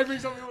don't know why he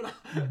brings on Milner.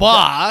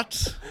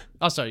 But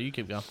sorry, you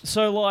keep going.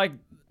 So like,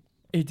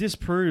 it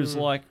disproves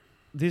like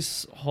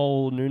this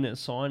whole Nunes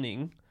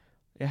signing.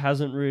 It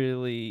hasn't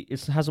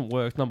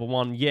worked. Number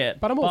one yet.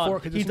 But I'm all for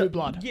it 'cause he it's new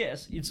blood.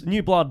 Yes, it's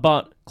new blood,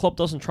 but Klopp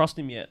doesn't trust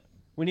him yet.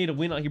 We need a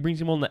winner. He brings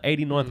him on the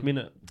 89th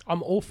minute.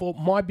 I'm all for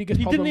my biggest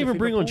He problem didn't even with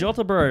bring on Liverpool.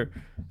 Jota, bro.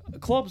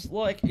 Klopp's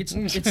like it's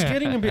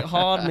getting a bit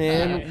hard,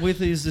 man, with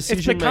his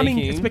decision making.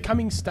 It's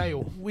becoming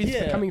stale. It's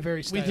Yeah. becoming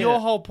very stale. With your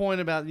whole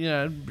point about,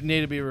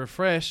 need to be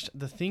refreshed,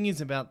 the thing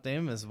is about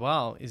them as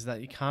well is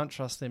that you can't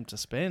trust them to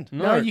spend.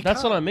 No, you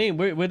that's what can't. I mean.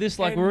 We're this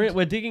like And-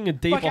 we're digging a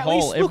deeper Like, at hole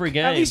least, every look,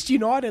 game. At least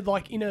United,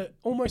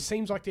 almost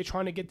seems like they're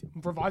trying to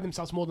revive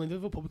themselves more than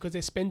Liverpool because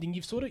they're spending.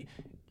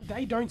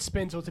 They don't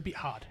spend, so it's a bit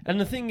hard. And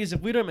the thing is,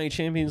 if we don't make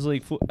Champions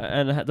League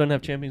don't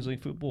have Champions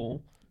League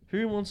football,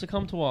 who wants to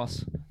come to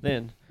us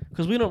then?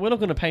 Because we're not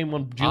going to pay him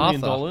 $1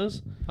 billion.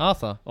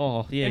 Arthur.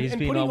 Oh yeah, And- he's and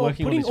been putting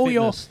working on his all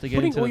your fitness to get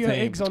putting into all the your team.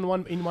 eggs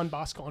in one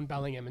basket on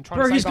Bellingham and trying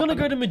Bro, to he's save up going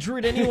to go to on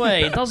Madrid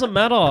anyway. It doesn't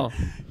matter.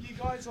 You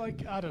guys I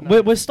don't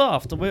know. We're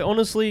stuffed. We're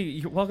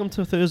honestly welcome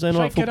to Thursday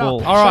night Shake it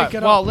football. up. All right, Shake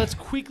it well, up. let's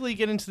quickly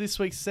get into this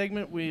week's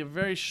segment. We are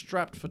very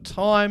strapped for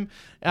time.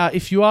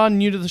 If you are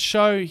new to the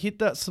show, hit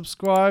that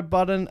subscribe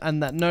button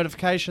and that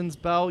notifications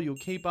bell. You'll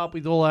keep up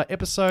with all our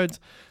episodes.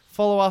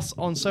 Follow us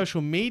on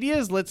social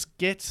medias.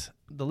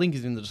 The link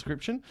is in the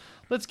description.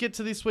 Let's get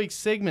to this week's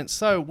segment.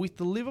 So, with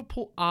the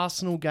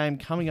Liverpool-Arsenal game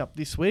coming up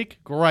this week,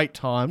 great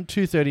time,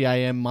 2:30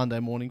 a.m.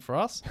 Monday morning for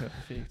us.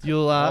 Perfect.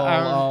 You'll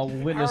I'll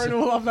witness Aaron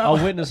will love that I'll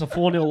one. witness a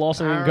 4-0 loss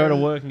and then go to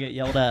work and get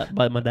yelled at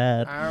by my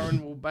dad.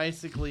 Aaron will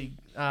basically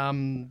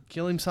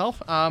kill himself.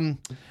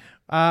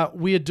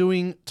 We are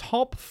doing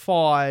top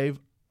 5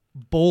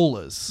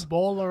 ballers.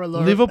 Baller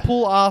alert.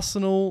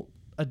 Liverpool-Arsenal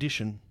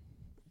edition.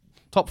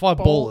 Top 5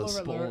 Baller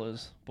ballers.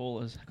 alert.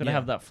 Ballers. Gotta Yeah.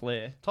 have that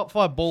flair. Top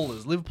 5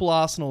 ballers.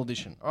 Liverpool-Arsenal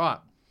edition. All right.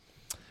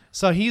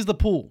 So here's the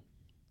pool,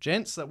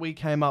 gents, that we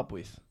came up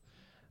with.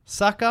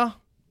 Saka,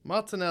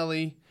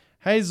 Martinelli,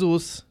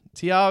 Jesus,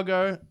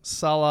 Thiago,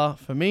 Salah,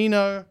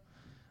 Firmino,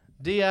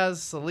 Diaz,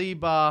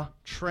 Saliba,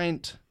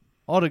 Trent,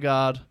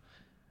 Odegaard,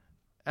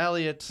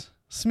 Elliott,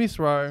 Smith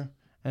Rowe,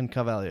 and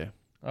Carvalho.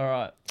 All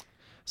right.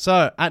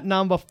 So at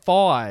number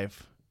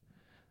 5,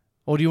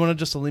 Or do you want to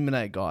just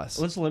eliminate guys?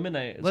 Let's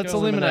eliminate. Let's go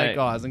eliminate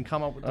guys and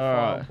come up with the All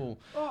final right. pool.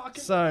 Oh, okay.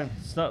 So,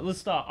 Let's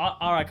start.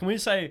 All right. Can we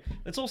say?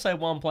 Let's all say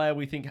one player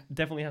we think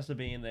definitely has to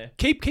be in there.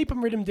 Keep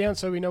them written down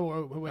so we know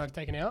what we're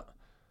taking out.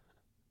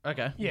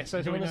 okay. Yeah,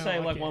 so Do you we want to know, say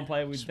like yeah. one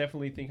player we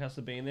definitely think has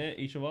to be in there?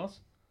 Each of us.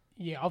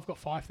 Yeah, I've got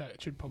 5 that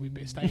should probably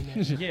be staying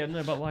there. Yeah.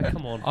 No, but like,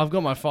 come on. I've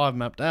got my 5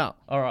 mapped out.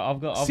 All right.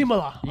 I've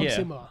Similar. I'm Yeah.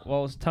 similar.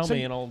 Well, tell So-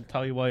 me and I'll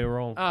tell you why you're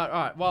wrong. All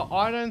right. Well,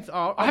 I don't.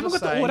 I haven't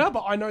got the order,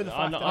 but I know the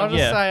fact that I'll just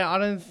Yeah. say I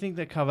don't think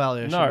that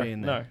Carvalho no, should be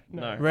in there.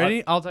 no.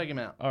 Ready? I'll take him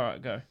out. All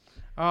right. Go.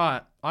 All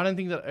right. I don't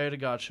think that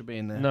Odegaard should be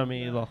in there. No,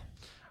 me either.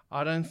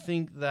 I don't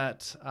think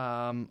that.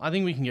 I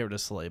think we can get rid of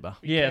Saliba.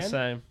 Yeah. can?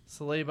 Same.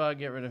 Saliba,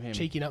 get rid of him.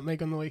 cheeky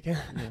nutmeg on the weekend.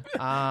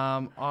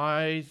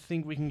 I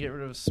think we can get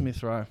rid of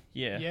Smith Rowe.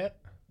 Yeah. Yeah.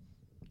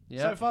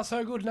 Yeah. So far,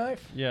 so good,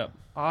 Nave. Yeah.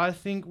 I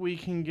think we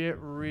can get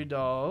rid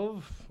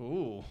of.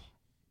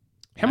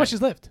 How much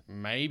is left?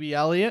 Maybe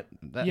Elliot.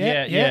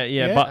 Yeah.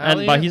 Yeah. But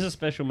Elliot. he's a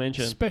special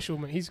mention. Special,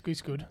 man. He's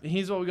good.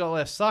 Here's what we got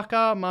left: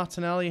 Saka,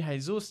 Martinelli,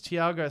 Jesus,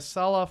 Thiago,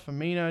 Salah,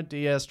 Firmino,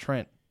 Diaz,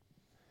 Trent.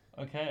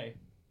 Okay.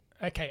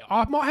 Okay,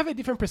 I might have a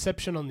different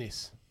perception on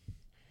this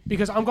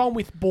because I'm going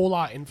with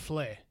baller and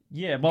flair.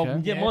 Yeah. Well.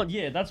 Okay. Yeah. Yeah. Well,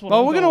 yeah. That's what.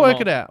 Well, I'm we're gonna going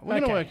work it on. out. We're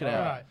gonna work it out.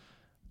 All right.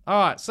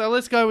 All right, so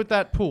let's go with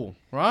that pool,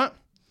 right?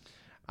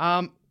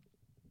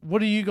 What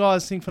do you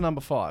guys think for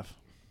number 5?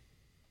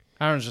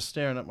 Aaron's just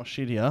staring at my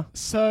shit here.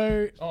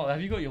 So Oh,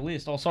 have you got your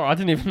list? Oh, sorry, I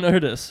didn't even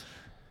notice.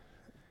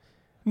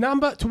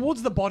 number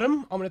towards the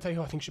bottom, I'm going to tell you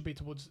who I think should be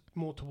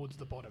more towards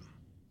the bottom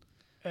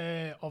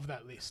of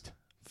that list.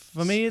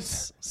 For me,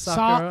 it's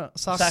Saka.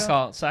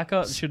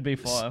 Saka should be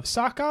 5.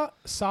 Saka,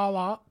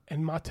 Salah,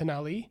 and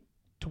Martinelli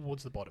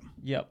towards the bottom.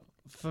 Yep.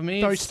 For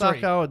me, Those it's Saka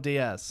three. or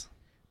Diaz.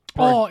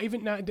 Oh,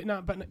 even no,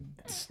 but no,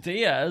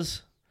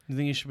 Diaz. You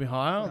think he should be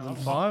higher than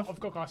 5? I've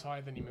got guys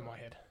higher than him in my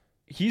head.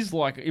 He's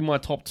like in my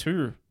top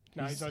 2.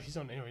 No, he's not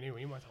anywhere near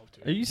in my top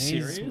 2. Are you He's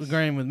serious?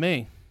 agreeing with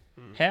me.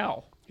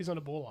 How? He's not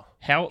a baller.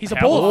 How? He's a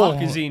how baller. the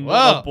fuck is he Wow.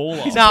 not a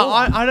baller? He's a No,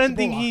 baller. I don't He's a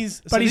think baller.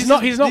 he's. But he's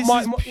not. He's not this my.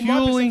 is In my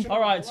purely. perception- All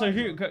right, so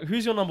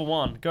who's your number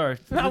 1? Go.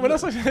 No, we're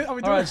not. Are we All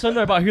doing? right, so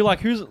no, but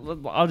who's?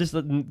 I just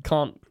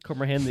can't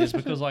comprehend this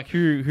because like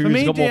who's For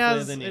me, got more flair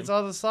Diaz, than him? it's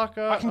either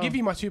Saka. I can give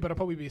you my 2, but I'll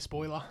probably be a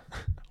spoiler.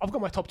 I've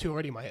got my top 2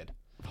 already in my head.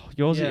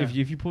 Yours, Yeah. if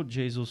you put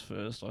Jesus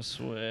first, I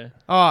swear.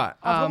 All right.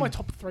 I've got my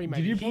top 3,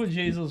 maybe. Did you put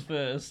Jesus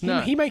first?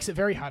 No. He makes it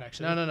very hard,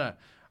 actually. No.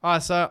 All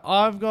right, so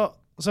I've got.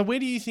 So where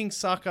do you think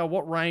Saka?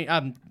 What range?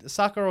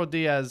 Saka or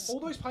Diaz? All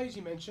those players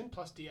you mentioned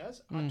plus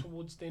Diaz are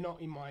towards. They're not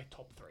in my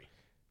top 3.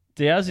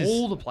 Diaz is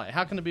All the players.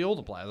 How can it be all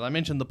the players? I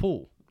mentioned the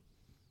pool.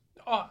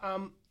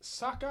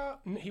 Saka,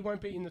 he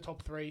won't be in the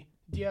top 3.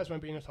 Diaz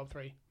won't be in the top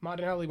 3.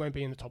 Martinelli won't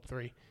be in the top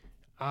 3.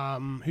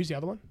 Who's the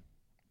other one?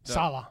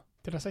 Salah.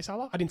 Did I say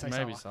Salah? I didn't say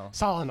Maybe Salah. Salah.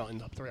 Salah not in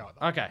the top 3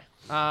 either. Okay.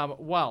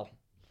 Well,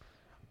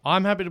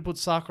 I'm happy to put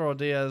Saka or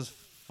Diaz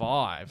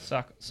 5,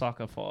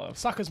 Saka 5.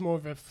 Saka's more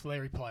of a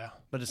flary player.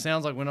 but it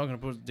sounds like we're not going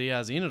to put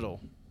Diaz in at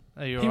all.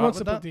 Are you He alright wants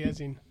to with put that?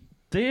 Diaz in.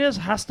 Diaz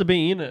has to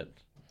be in it.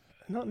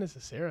 Not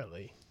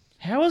necessarily.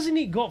 How hasn't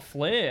he got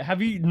flair?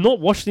 Have you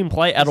not watched him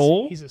play at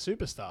all? He's a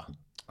superstar.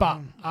 But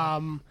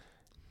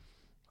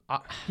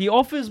He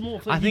offers more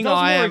flair. I He think does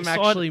I more am excite-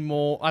 actually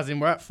more, as in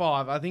we're at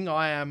 5, I think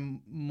I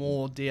am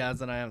more Diaz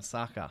than I am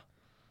Saka.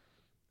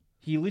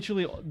 He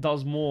literally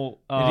does more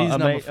It is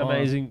number 5.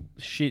 amazing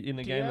shit in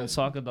the game than Diaz-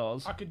 Saka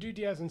does. I could do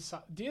Diaz and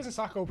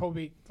Saka will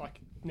probably be like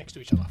next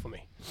to each other for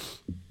me.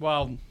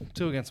 Well,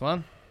 2 against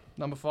 1.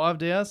 Number 5,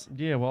 Diaz.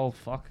 Yeah, well,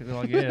 fuck.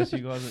 I guess you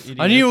guys are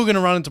idiots. I knew you were going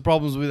to run into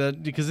problems with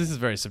it because this is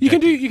very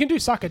subjective. You can do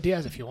Saka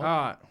Diaz if you want.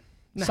 All right.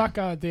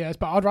 Saka Diaz,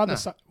 but I'd rather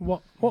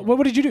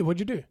what did you do? What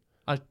did you do?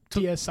 I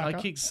took, Diaz, Saka?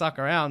 I kicked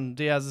Saka out and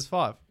Diaz is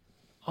 5.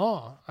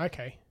 Oh,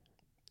 okay.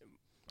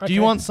 Do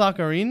you want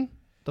Saka in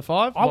the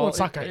 5? I want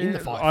Saka in the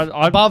 5.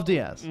 I Above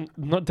Diaz?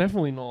 not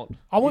definitely not.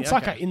 I want Yeah,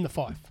 Saka okay. in the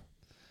 5.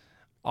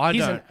 I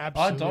He's don't. an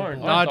absolute. don't.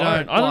 No, I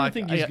don't. I don't Like,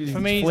 think he's, yeah, he's for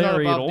me, he's not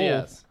flary at above all.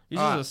 Diaz. He's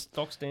Alright. just a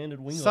stock standard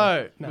winger.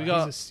 So No, we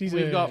got. he's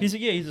We've a- got. he's a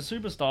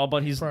superstar,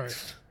 but he's Bro.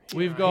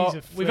 We've Yeah, got.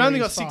 he's a We've only flary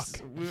got fuck.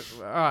 6.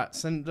 All right.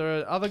 So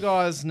the other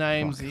guy's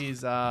names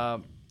is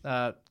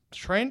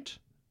Trent.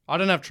 I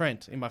don't have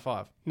Trent in my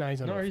 5. No, he's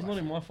not. no, in he's the not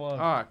 5. in my 5. All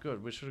right.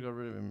 Good. We should have got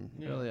rid of him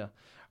Yeah. earlier.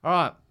 All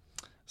right.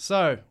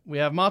 So we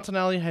have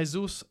Martinelli,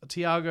 Jesus,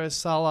 Thiago,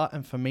 Salah,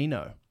 and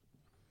Firmino.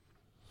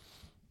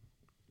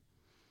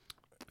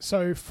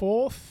 So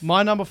 4th.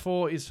 My number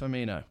 4 is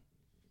Firmino.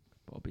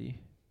 Bobby.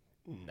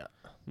 No.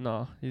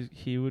 No,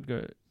 he would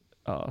go.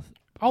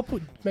 I'll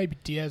put maybe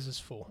Diaz as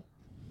 4.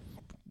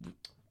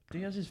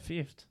 Diaz is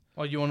 5th.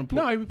 Oh, you want to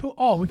put?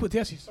 No, we put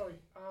Diaz. Sorry.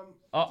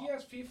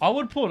 Diaz 5th. I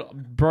would put,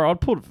 bro.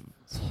 I'd put.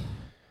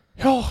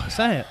 Oh,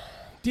 Say it.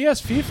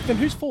 Diaz 5th. Then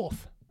who's 4th?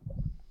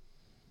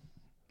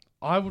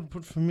 I would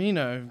put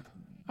Firmino.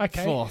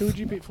 Okay. 4th. Who would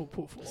you put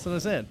 4th? So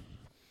that's it.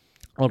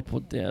 I'd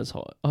put Diaz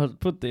high. I'd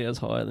put Diaz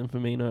higher than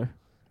Firmino.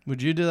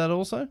 Would you do that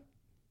also?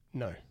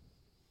 No.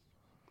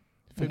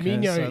 Okay,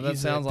 Firmino so that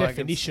is sounds a like it's-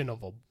 definition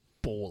of a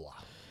baller.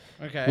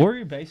 Okay. What are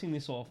you basing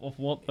this off? Off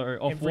what though?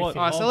 Off Everything. what?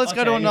 Alright, so let's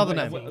go to another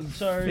name.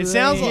 So It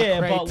sounds like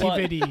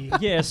creativity.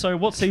 Yeah, so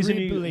what season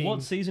Dribbling.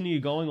 are you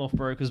going off,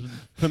 bro? Because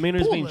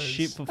Firmino's been Ballers.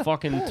 shit for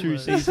fucking 2 Ballers.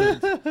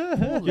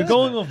 seasons. You're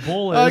going off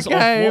ballers.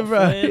 Okay, off what bro.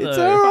 flair, It's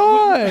though?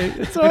 alright.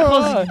 It's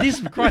Because alright.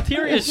 this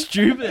criteria is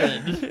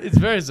stupid. It's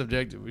very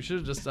subjective. We should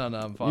have just done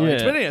fighting. Yeah.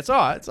 But anyway, it's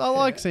alright. I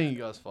like seeing you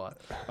guys fight.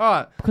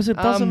 Alright. Because it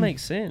doesn't Um, make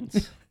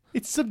sense.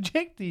 It's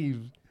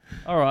subjective.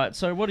 All right,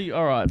 so what do you?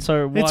 All right,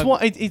 so why, It's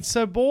what it's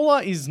so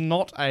baller is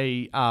not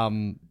a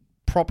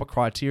proper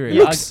criteria.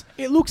 Yeah,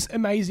 It looks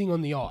amazing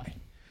on the eye.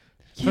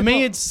 For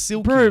me, it's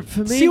silky. bro. For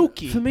me,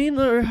 Silky.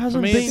 Firmino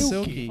hasn't For me, been it's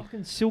silky.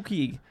 fucking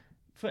silky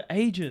for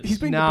ages. He's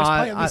been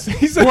Nah, the best player this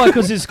season. Why?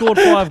 Because he scored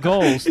 5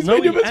 goals. He's No,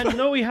 been your best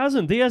no, he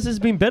hasn't. Diaz has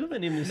been better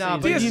than him this No,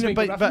 season. but Diaz you has know, been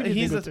good. but Rafinha's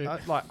here's been the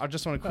good like. I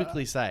just want to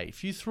quickly say,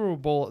 if you threw a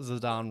ball at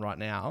Zidane right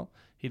now,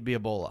 he'd be a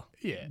baller.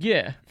 Yeah.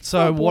 Yeah, So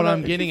Throw a what ball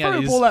I'm at- getting if you at throw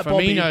a is ball at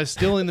Bobby- Firmino's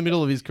still in the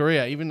middle of his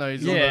career, even though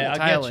he's Yeah, on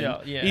the I tail get end.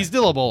 ya, yeah. He's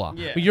still a baller.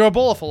 Yeah. But you're a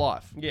baller for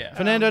life. yeah.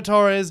 Fernando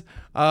Torres.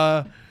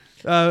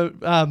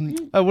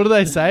 What do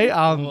they say?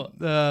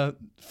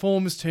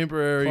 Form is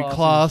temporary,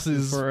 class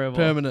is forever.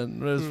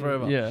 permanent. Is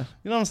forever. Yeah,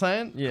 You know what I'm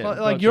saying? Yeah,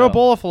 Like you're a gotcha.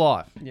 baller for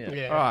life. yeah.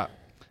 Yeah. All right.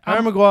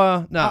 Harry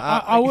Maguire. No.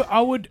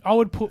 I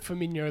would put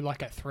Firmino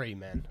like at 3,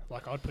 man.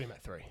 Like I'd put him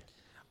at 3.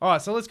 All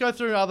right. So let's go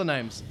through other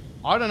names.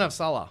 I don't have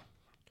Salah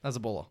as a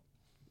baller.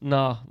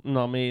 Nah,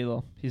 not me either.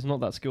 He's not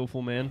that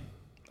skillful, man.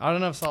 I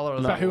don't have Salah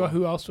as But a baller.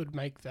 who else would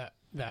make that?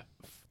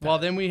 Well,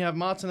 then we have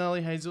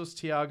Martinelli, Jesus,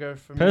 Thiago,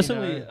 Firmino.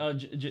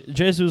 Personally,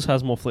 Jesus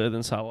has more flair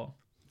than Salah.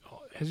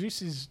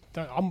 Jesus is.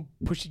 I'm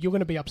pushing. You're going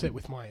to be upset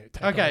with my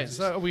take. on Okay, Jesus.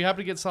 so are we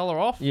happy to get Salah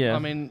off? Yeah. I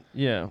mean,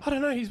 Yeah. I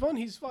don't know. He's one.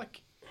 He's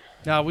like.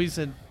 no, we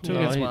said 2 No,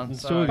 against he- 1.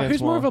 it's So. 2 But against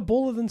who's more of one. a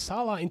baller than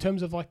Salah in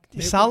terms of like?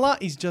 Salah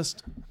is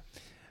just.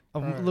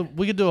 Right. Look,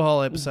 we could do a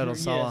whole episode on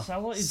Yeah, Salah.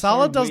 Salah is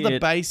Salah so does the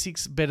weird.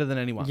 basics better than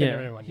anyone. Yeah,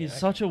 everyone, he's yeah.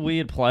 such a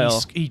weird player.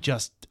 He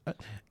just.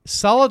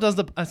 Salah does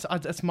the.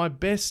 That's my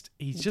best.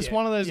 He's just Yeah,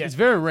 one of those. yeah. It's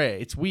very rare.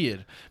 It's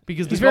weird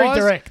because He's the very guys-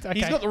 direct,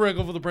 He's okay. got the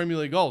record for the Premier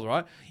League goals,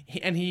 right?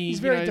 He's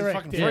very he's a direct,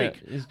 fucking yeah.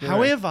 freak. Yeah, he's direct.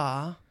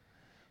 However,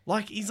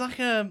 like he's like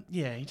a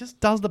he just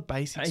does the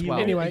basics He, well.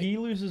 Anyway. he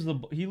loses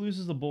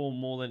the ball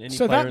more than any.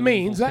 So player that in the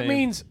means Liverpool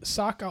team.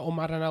 Saka or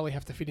Martinelli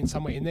have to fit in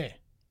somewhere in there.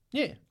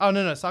 Yeah. Oh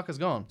no, Saka's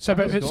gone. So,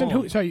 but Saka's so,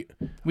 gone.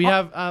 We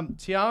have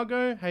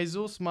Thiago,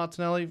 Jesus,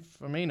 Martinelli,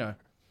 Firmino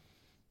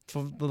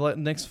for the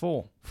next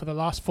 4. for the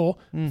last 4,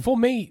 for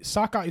me,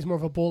 Saka is more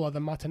of a baller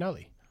than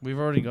Martinelli. We've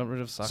already got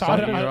rid of Saka. So I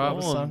don't- You're I- right Come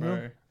with on, Saka.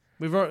 bro.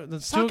 We've already,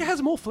 that's still, Saka has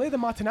more flair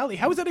than Martinelli.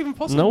 How is that even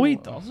possible? No, he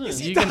doesn't. Yes,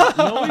 he You does. can-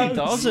 No, he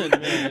doesn't.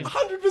 Man.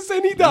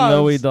 100% he does.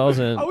 No, he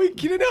doesn't. Are we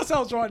kidding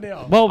ourselves right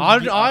now? Well, I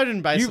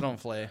didn't base you- it on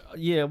flair.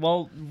 yeah.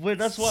 Well,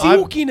 that's what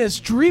Silkiness,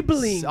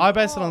 dribbling. I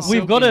base it on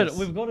we've got it. silkiness.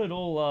 We've got it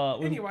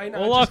all. Anyway, no,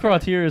 all our just go.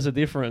 criteria are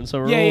different,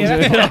 so we're Yeah, all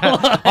yeah.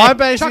 good. I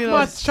base Chuck, it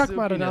on Chuck silkiness.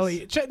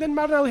 Martinelli. Then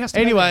Martinelli has to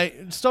go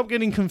Anyway, stop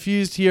getting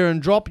confused here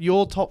and drop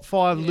your top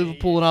 5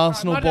 Liverpool and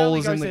Arsenal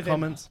ballers in the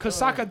comments. Because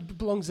Saka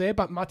belongs there,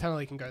 but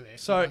Martinelli can go there.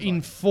 So Because, in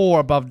like, 4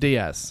 above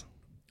Diaz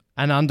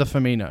and under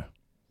Firmino.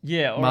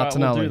 Yeah, all right,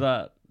 Martinelli. we'll do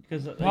that.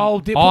 Because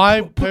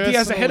I put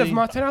Diaz ahead of personally-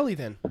 Martinelli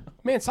then.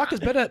 Man, Saka's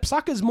better.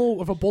 Saka's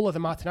more of a baller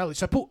than Martinelli.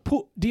 So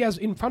put Diaz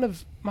in front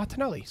of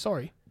Martinelli.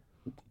 Sorry.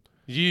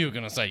 You're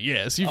going to say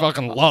yes. You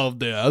fucking love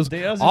Diaz.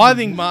 Diaz is- I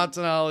think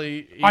Martinelli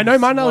is I know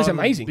Martinelli's one of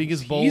the amazing.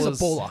 biggest ballers. He's a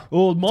baller.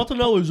 oh,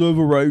 Martinelli's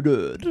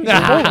overrated. Anyway,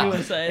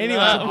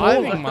 that.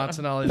 I think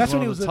Martinelli is That's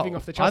one when he of was the top. living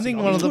off the I Chelsea think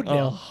goal. one of He's the. good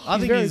now. I He's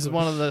think very he's good.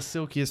 one of the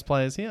silkiest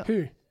players here.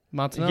 Who?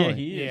 Martinelli. Yeah,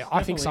 he is. Yeah,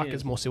 I think definitely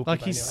Saka's is. more silky.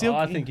 Like, he's than silky.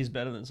 I think he's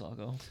better than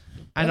Saka.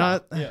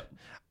 And Yeah.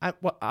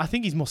 I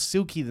think he's more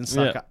silky than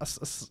Saka,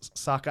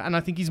 Saka, and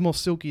I think he's more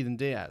silky than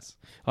Diaz.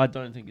 I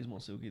don't think he's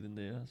more silky than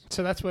Diaz.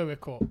 So that's where we're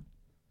caught.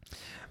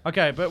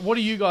 Okay, but what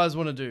do you guys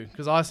want to do?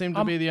 Because I seem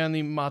to be the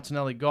only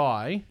Martinelli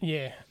guy.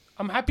 Yeah.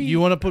 I'm happy. You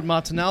want to put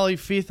Martinelli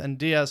 5th and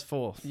Diaz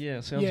 4th. Yeah,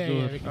 sounds Yeah,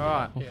 good. we can All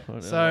right. do that, yeah.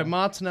 So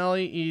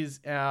Martinelli is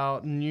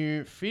our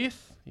new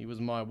 5th. He was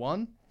my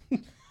 1.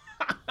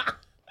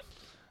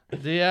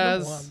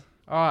 Diaz. Number 1.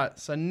 All right.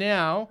 So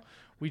now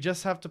we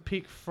just have to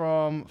pick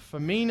from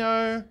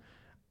Firmino,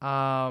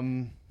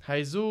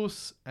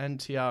 Jesus, and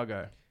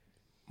Thiago.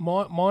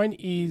 Mine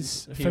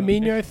is Yeah.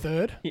 Firmino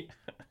third.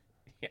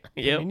 Yep.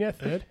 Firmino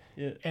third.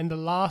 Yeah. And the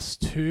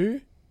last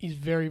 2 is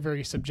very,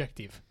 very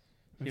subjective.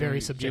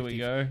 Very subjective. Here we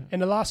go.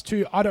 And the last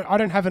 2, I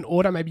don't have an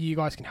order. Maybe you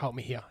guys can help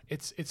me here.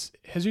 It's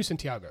Jesus and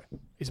Thiago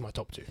is my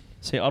top 2.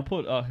 See, I'd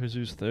put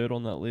Jesus third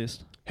on that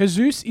list.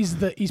 Jesus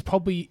is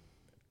probably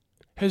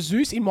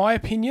Jesus, in my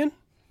opinion,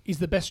 is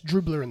the best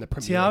dribbler in the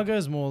Premier League.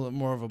 Thiago's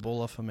more of a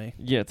baller for me.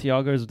 Yeah,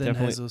 Thiago's Than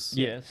definitely. Jesus.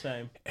 Yeah,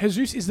 same.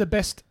 Jesus is the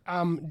best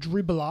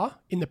dribbler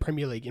in the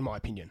Premier League, in my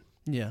opinion.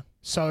 Yeah.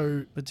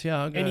 So, But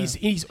Thiago. and he's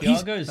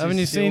Thiago's haven't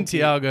you is seen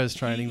silky. Thiago's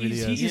training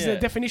he's videos? the Yeah.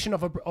 definition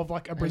of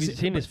like a Have you seen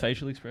Brazilian. his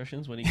facial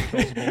expressions when he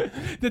controls the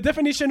ball? The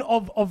definition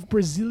of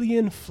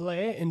Brazilian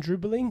flair and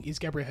dribbling is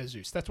Gabriel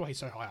Jesus. That's why he's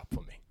so high up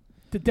for me.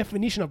 The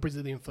definition of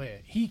Brazilian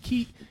flair.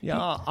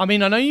 Yeah, I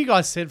mean, I know you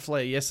guys said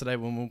flair yesterday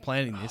when we were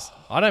planning this.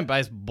 I don't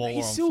base baller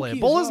He's on silky flair. as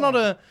Baller's well. not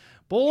a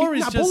Baller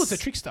is just... Baller's a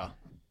trickster.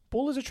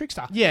 Baller's a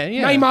trickster. Yeah,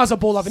 yeah. Neymar's a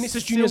baller.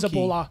 Vinicius Junior's a Silky.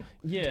 baller.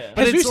 Yeah.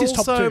 But Jesus it's is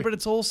top also, two. but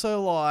it's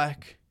also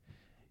like,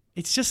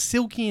 it's just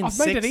silky and I've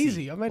sexy. made it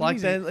easy. I've made it like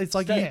easy. It's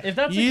like If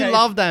that's the you case,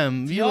 love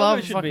them. You Thiago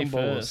love should fucking be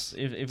balls. first.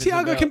 If it's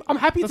Thiago, about- I'm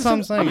happy That's to. what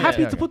I'm saying, I'm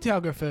happy yeah. to put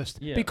Thiago first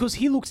Yeah. because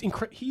he looks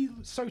he's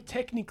so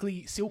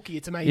technically silky.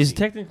 It's amazing. He's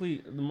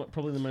technically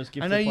probably the most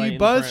gifted I know player you in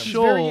both the Prem. He's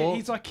sure- very,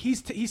 he's like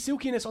his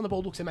silkiness on the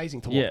ball looks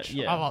amazing to Yeah, watch.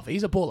 yeah. I love it.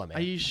 He's a baller, man.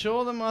 Are you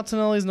sure that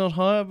Martinelli's not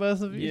higher,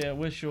 both of you? Yeah,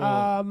 we're sure.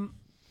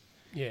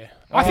 Yeah,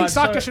 I Alright, think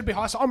Saka so- should be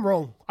high. So I'm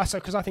wrong.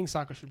 Because I think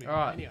Saka should be high.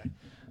 Alright. Anyway,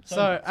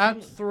 So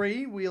at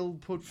 3, we'll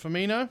put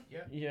Firmino.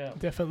 yeah.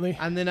 definitely.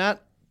 And then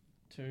at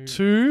Two.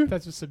 2,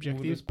 That's just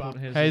subjective, but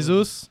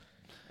Jesus.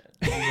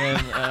 And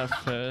then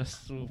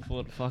first we'll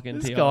put fucking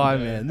This Thiago. guy,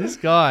 man. This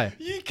guy.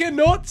 you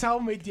cannot tell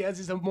me Diaz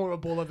is more a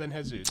baller than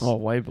Jesus. Oh,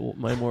 way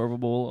more of a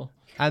baller.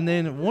 And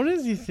then what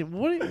is you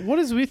what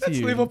is with That's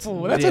you?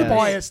 Liverpool. That's Yeah. a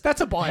bias.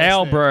 That's a bias.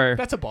 How, there. bro?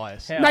 That's a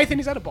bias. How? Nathan,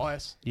 is that a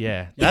bias?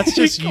 Yeah. That's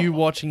just Come you on.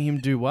 watching him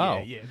do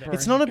well. Yeah,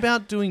 It's not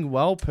about doing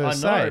well per I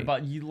se. know,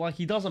 but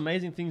he does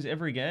amazing things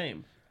every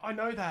game. I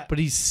know that. But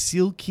he's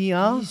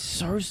silkier. He's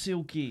so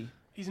silky.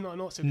 He's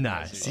not so No,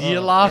 good. see,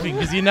 you're laughing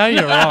because you know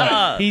you're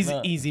wrong. He's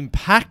No. he's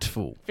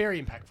impactful.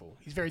 Very impactful.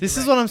 He's very. This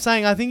is direct. what I'm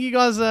saying. I think you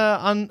guys are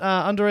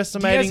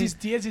underestimating.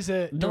 Diaz is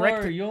a No,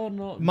 direct. you're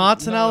not.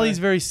 Martinelli's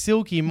no. very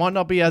silky. He might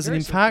not be as Very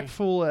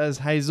impactful as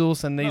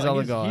Jesus and these No,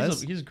 other he's-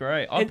 guys. He's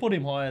great. I'd And put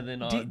him higher than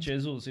Di-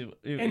 Jesus.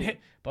 and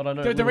But I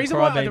know The little reason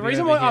why crybaby I'm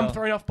over here.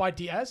 thrown off by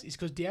Diaz is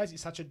because Diaz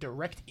is such a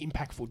direct,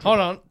 impactful. Dribbler. Hold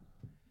on.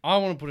 I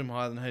want to put him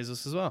higher than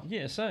Jesus as well.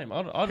 Yeah, same.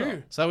 I Who?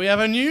 don't. So we have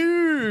a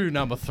new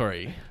number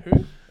 3.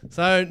 Who?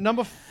 So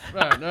number...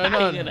 No. You're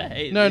gonna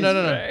hate No, this, no,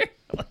 no, no.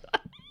 bro.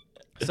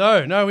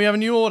 So, no, we have a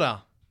new order.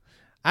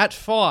 At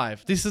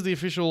 5. This is the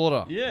official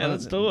order. Yeah,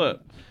 let's do it.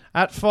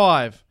 At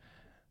 5.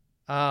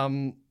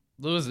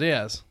 Luis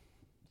Diaz.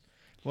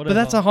 But Whatever.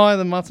 that's a higher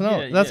than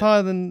Martinelli. Yeah, That's yeah.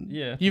 higher than...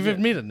 Yeah, You've yeah.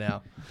 admitted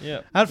now.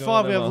 Yeah. At go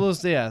 5, we have whatever. Luis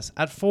Diaz.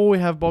 At 4, we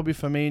have Bobby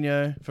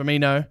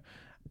Firmino.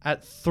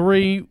 At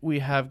 3, we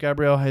have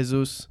Gabriel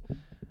Jesus.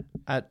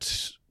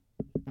 At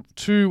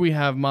 2, we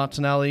have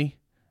Martinelli.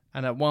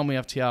 And at 1, we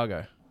have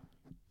Thiago.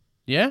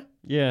 Yeah?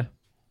 Yeah.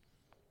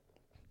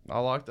 I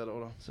like that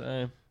order.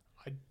 Same.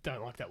 I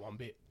don't like that one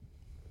bit.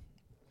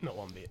 Not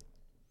one bit.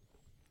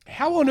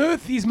 How on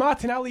earth is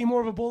Martinelli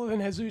more of a baller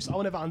than Jesus?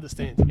 I'll never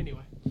understand.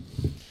 Anyway.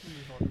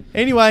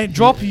 Anyway,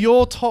 drop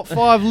your top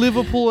 5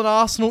 Liverpool and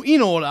Arsenal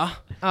in order.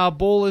 Our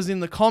ballers in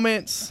the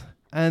comments.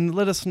 And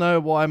let us know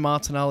why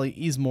Martinelli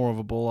is more of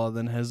a baller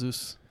than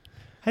Jesus.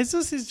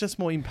 Jesus is just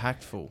more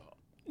impactful.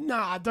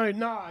 Nah,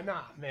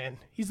 man.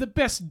 He's the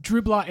best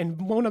dribbler and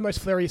one of the most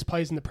flariest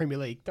players in the Premier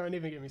League. Don't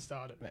even get me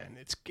started, man.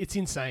 It's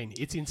insane.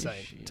 It's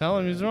insane. Tell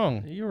him he's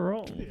wrong. You're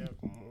wrong.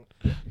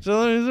 Yeah.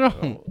 Tell him he's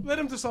wrong. Let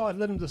him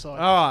decide.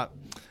 All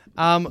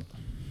right.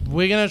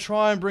 We're going to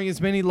try and bring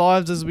as many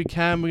lives as we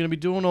can. We're going to be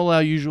doing all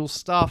our usual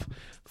stuff.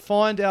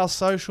 Find our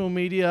social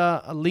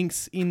media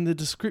links in the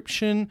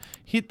description.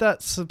 Hit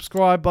that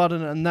subscribe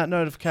button and that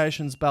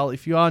notifications bell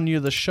if you are new to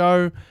the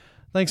show.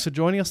 Thanks for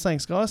joining us.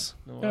 Thanks, guys.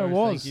 No Yeah, it worries,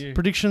 was. Thank you.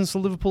 Predictions for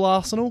Liverpool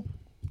Arsenal?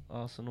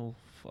 Arsenal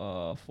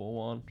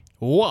 4-1.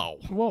 Whoa.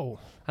 Whoa.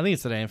 I think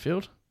it's at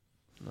Anfield,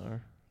 No.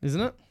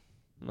 isn't it?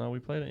 No, we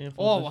played at Anfield.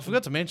 Oh, this I year.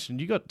 forgot to mention,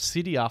 you got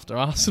City after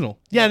Arsenal.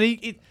 Yeah,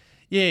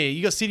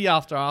 you got City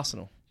after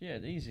Arsenal. Yeah,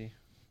 easy.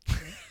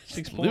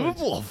 6 points.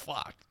 Liverpool are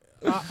fucked.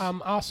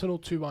 Arsenal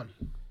 2-1.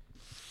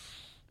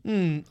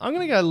 I'm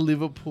going to go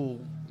Liverpool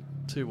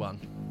 2-1.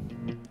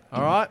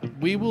 All right,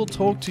 we will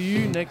talk to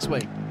you next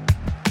week.